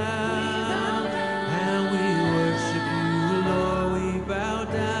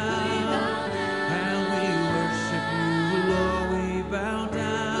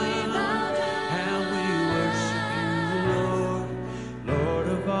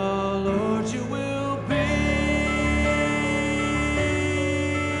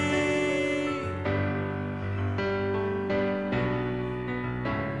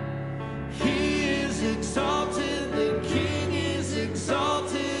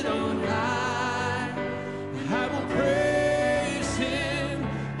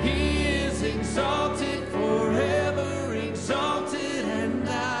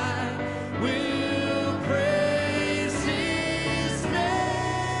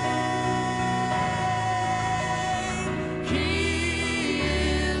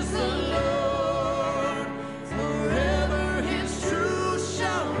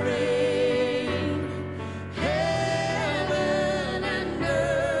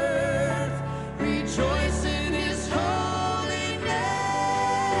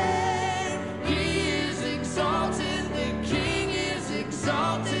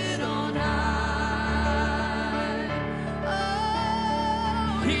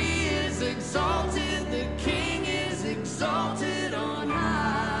He is exalted, the King is exalted on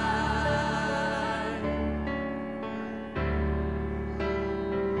high.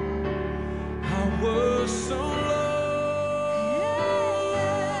 I was so lost,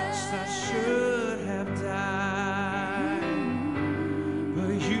 I should have died,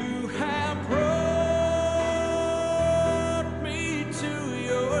 but you have brought me to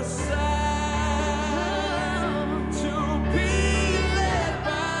your side, to be led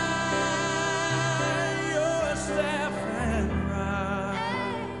by your staff and rod,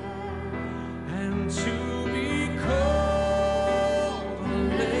 and to be called the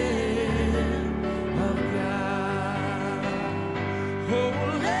Lamb of God. Oh,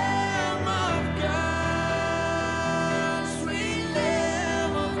 Lamb of God, sweet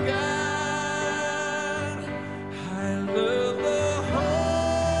Lamb of God, I love the holy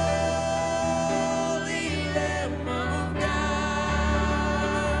Lamb of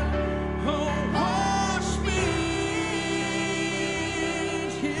God. Oh, wash me in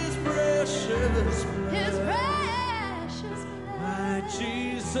His precious blood. His precious My blood.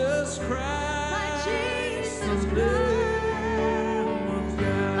 Jesus Christ, My Jesus the Christ. Lamb of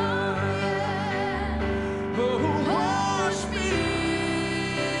God. Oh, wash me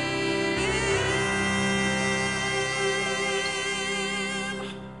in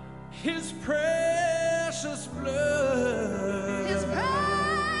His precious blood. His precious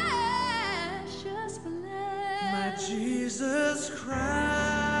blood. My Jesus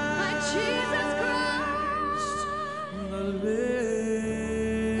Christ, My Jesus Christ. the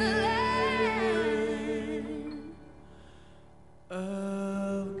Lamb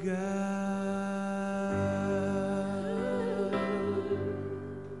of God.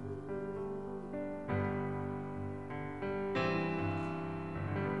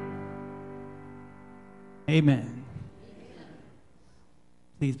 Amen.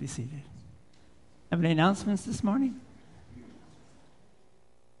 Please be seated. Have any announcements this morning?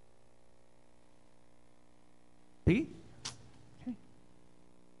 Piggy? Okay.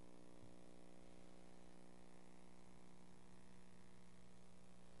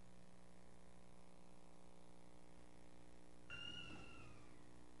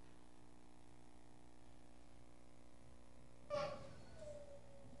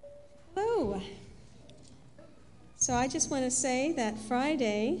 Hello. So I just want to say that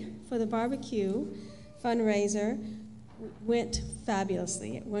Friday for the barbecue fundraiser went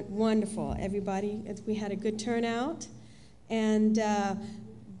fabulously. It went wonderful. Everybody, we had a good turnout and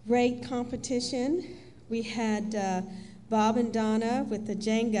great competition. We had Bob and Donna with the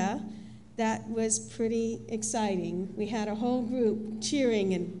Jenga. That was pretty exciting. We had a whole group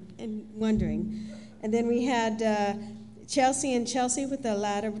cheering and wondering. And then we had Chelsea and Chelsea with the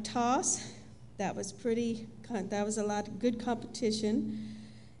ladder toss. That was a lot of good competition.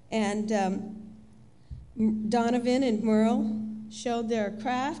 And Donovan and Merle showed their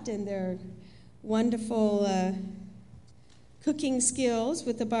craft and their wonderful cooking skills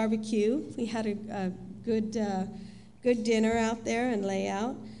with the barbecue. We had a good dinner out there and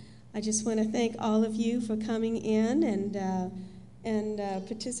layout. I just want to thank all of you for coming in and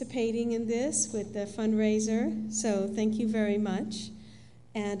participating in this with the fundraiser. So thank you very much.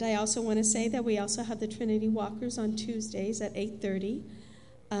 And I also want to say that we also have the Trinity Walkers on Tuesdays at 8:30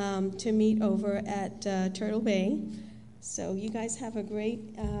 to meet over at Turtle Bay. So you guys have a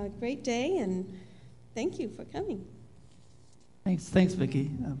great day, and thank you for coming. Thanks, Vicki.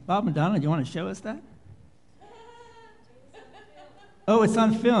 Bob and Donna, do you want to show us that? Oh, it's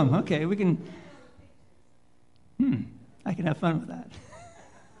on film. Okay, we can. I can have fun with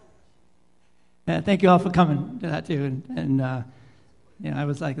that. Thank you all for coming to that too, and I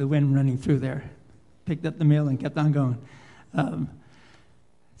was like the wind running through there. Picked up the meal and kept on going.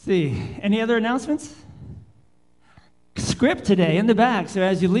 See, any other announcements? Script today in the back. So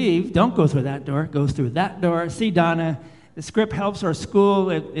as you leave, don't go through that door. Go through that door. See Donna. The script helps our school.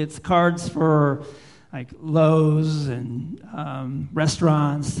 It's cards for like Lowe's and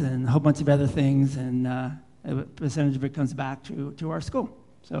restaurants and a whole bunch of other things, and a percentage of it comes back to our school.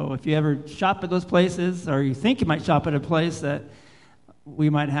 So if you ever shop at those places, or you think you might shop at a place that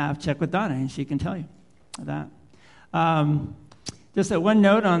we might have, check with Donna, and she can tell you that. Just one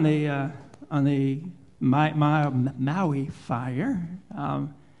note on the Maui fire.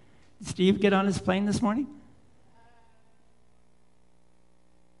 Did Steve get on his plane this morning?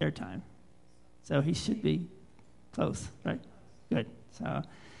 Airtime. So he should be close, right? Good. So,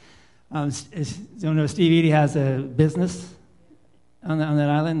 as you know, Steve Eady has a business on that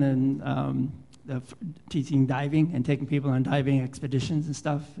island, and teaching diving and taking people on diving expeditions and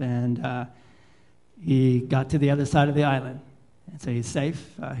stuff. And he got to the other side of the island, And so he's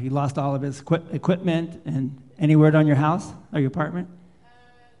safe. He lost all of his equipment. And any word on your house or your apartment?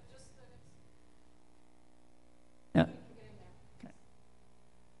 Just that Yeah. it's getting there. Okay.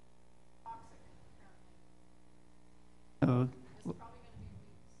 Toxic, apparently. So It's probably going to be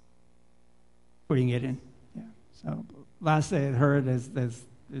weeks. before you can get in. Yeah. So last they had heard is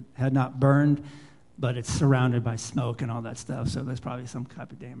it had not burned, but it's surrounded by smoke and all that stuff. So there's probably some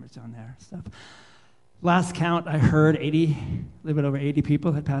type of damage on there stuff. Last count I heard, a little bit over 80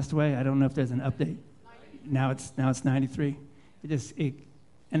 people had passed away. I don't know if there's an update. Now it's 93.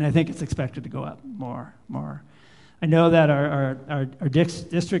 And I think it's expected to go up more. I know that our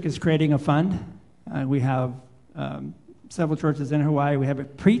district is creating a fund. We have several churches in Hawaii. We have a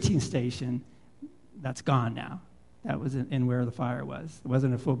preaching station that's gone now. That was in where the fire was. It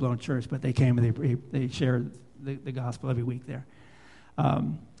wasn't a full-blown church, but they came and they shared the gospel every week there.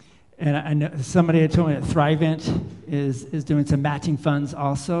 And I know somebody had told me that Thrivent is doing some matching funds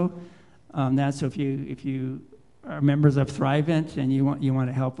also. So if you are members of Thrivent and you want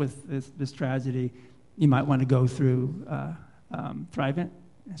to help with this tragedy, you might want to go through Thrivent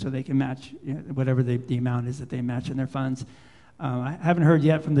so they can match whatever the amount is that they match in their funds. I haven't heard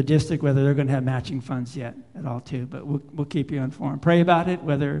yet from the district whether they're going to have matching funds yet at all too, but we'll keep you informed. Pray about it,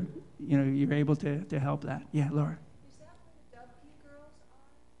 whether you're able to help that. Yeah, Laura. Is that where the W girls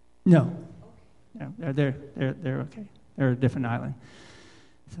are? No, they're okay. They're a different island.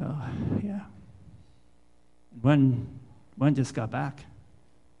 So yeah, one just got back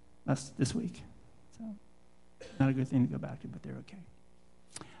this week. So not a good thing to go back to, but they're okay.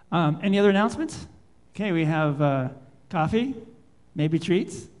 Any other announcements? Okay, we have coffee, maybe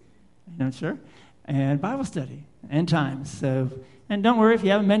treats, I'm not sure, and Bible study, end times. So, and don't worry if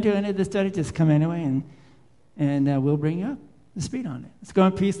you haven't been to any of the study, just come anyway, and we'll bring you up to speed on it. Let's go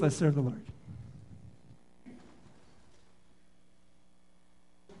in peace. Let's serve the Lord.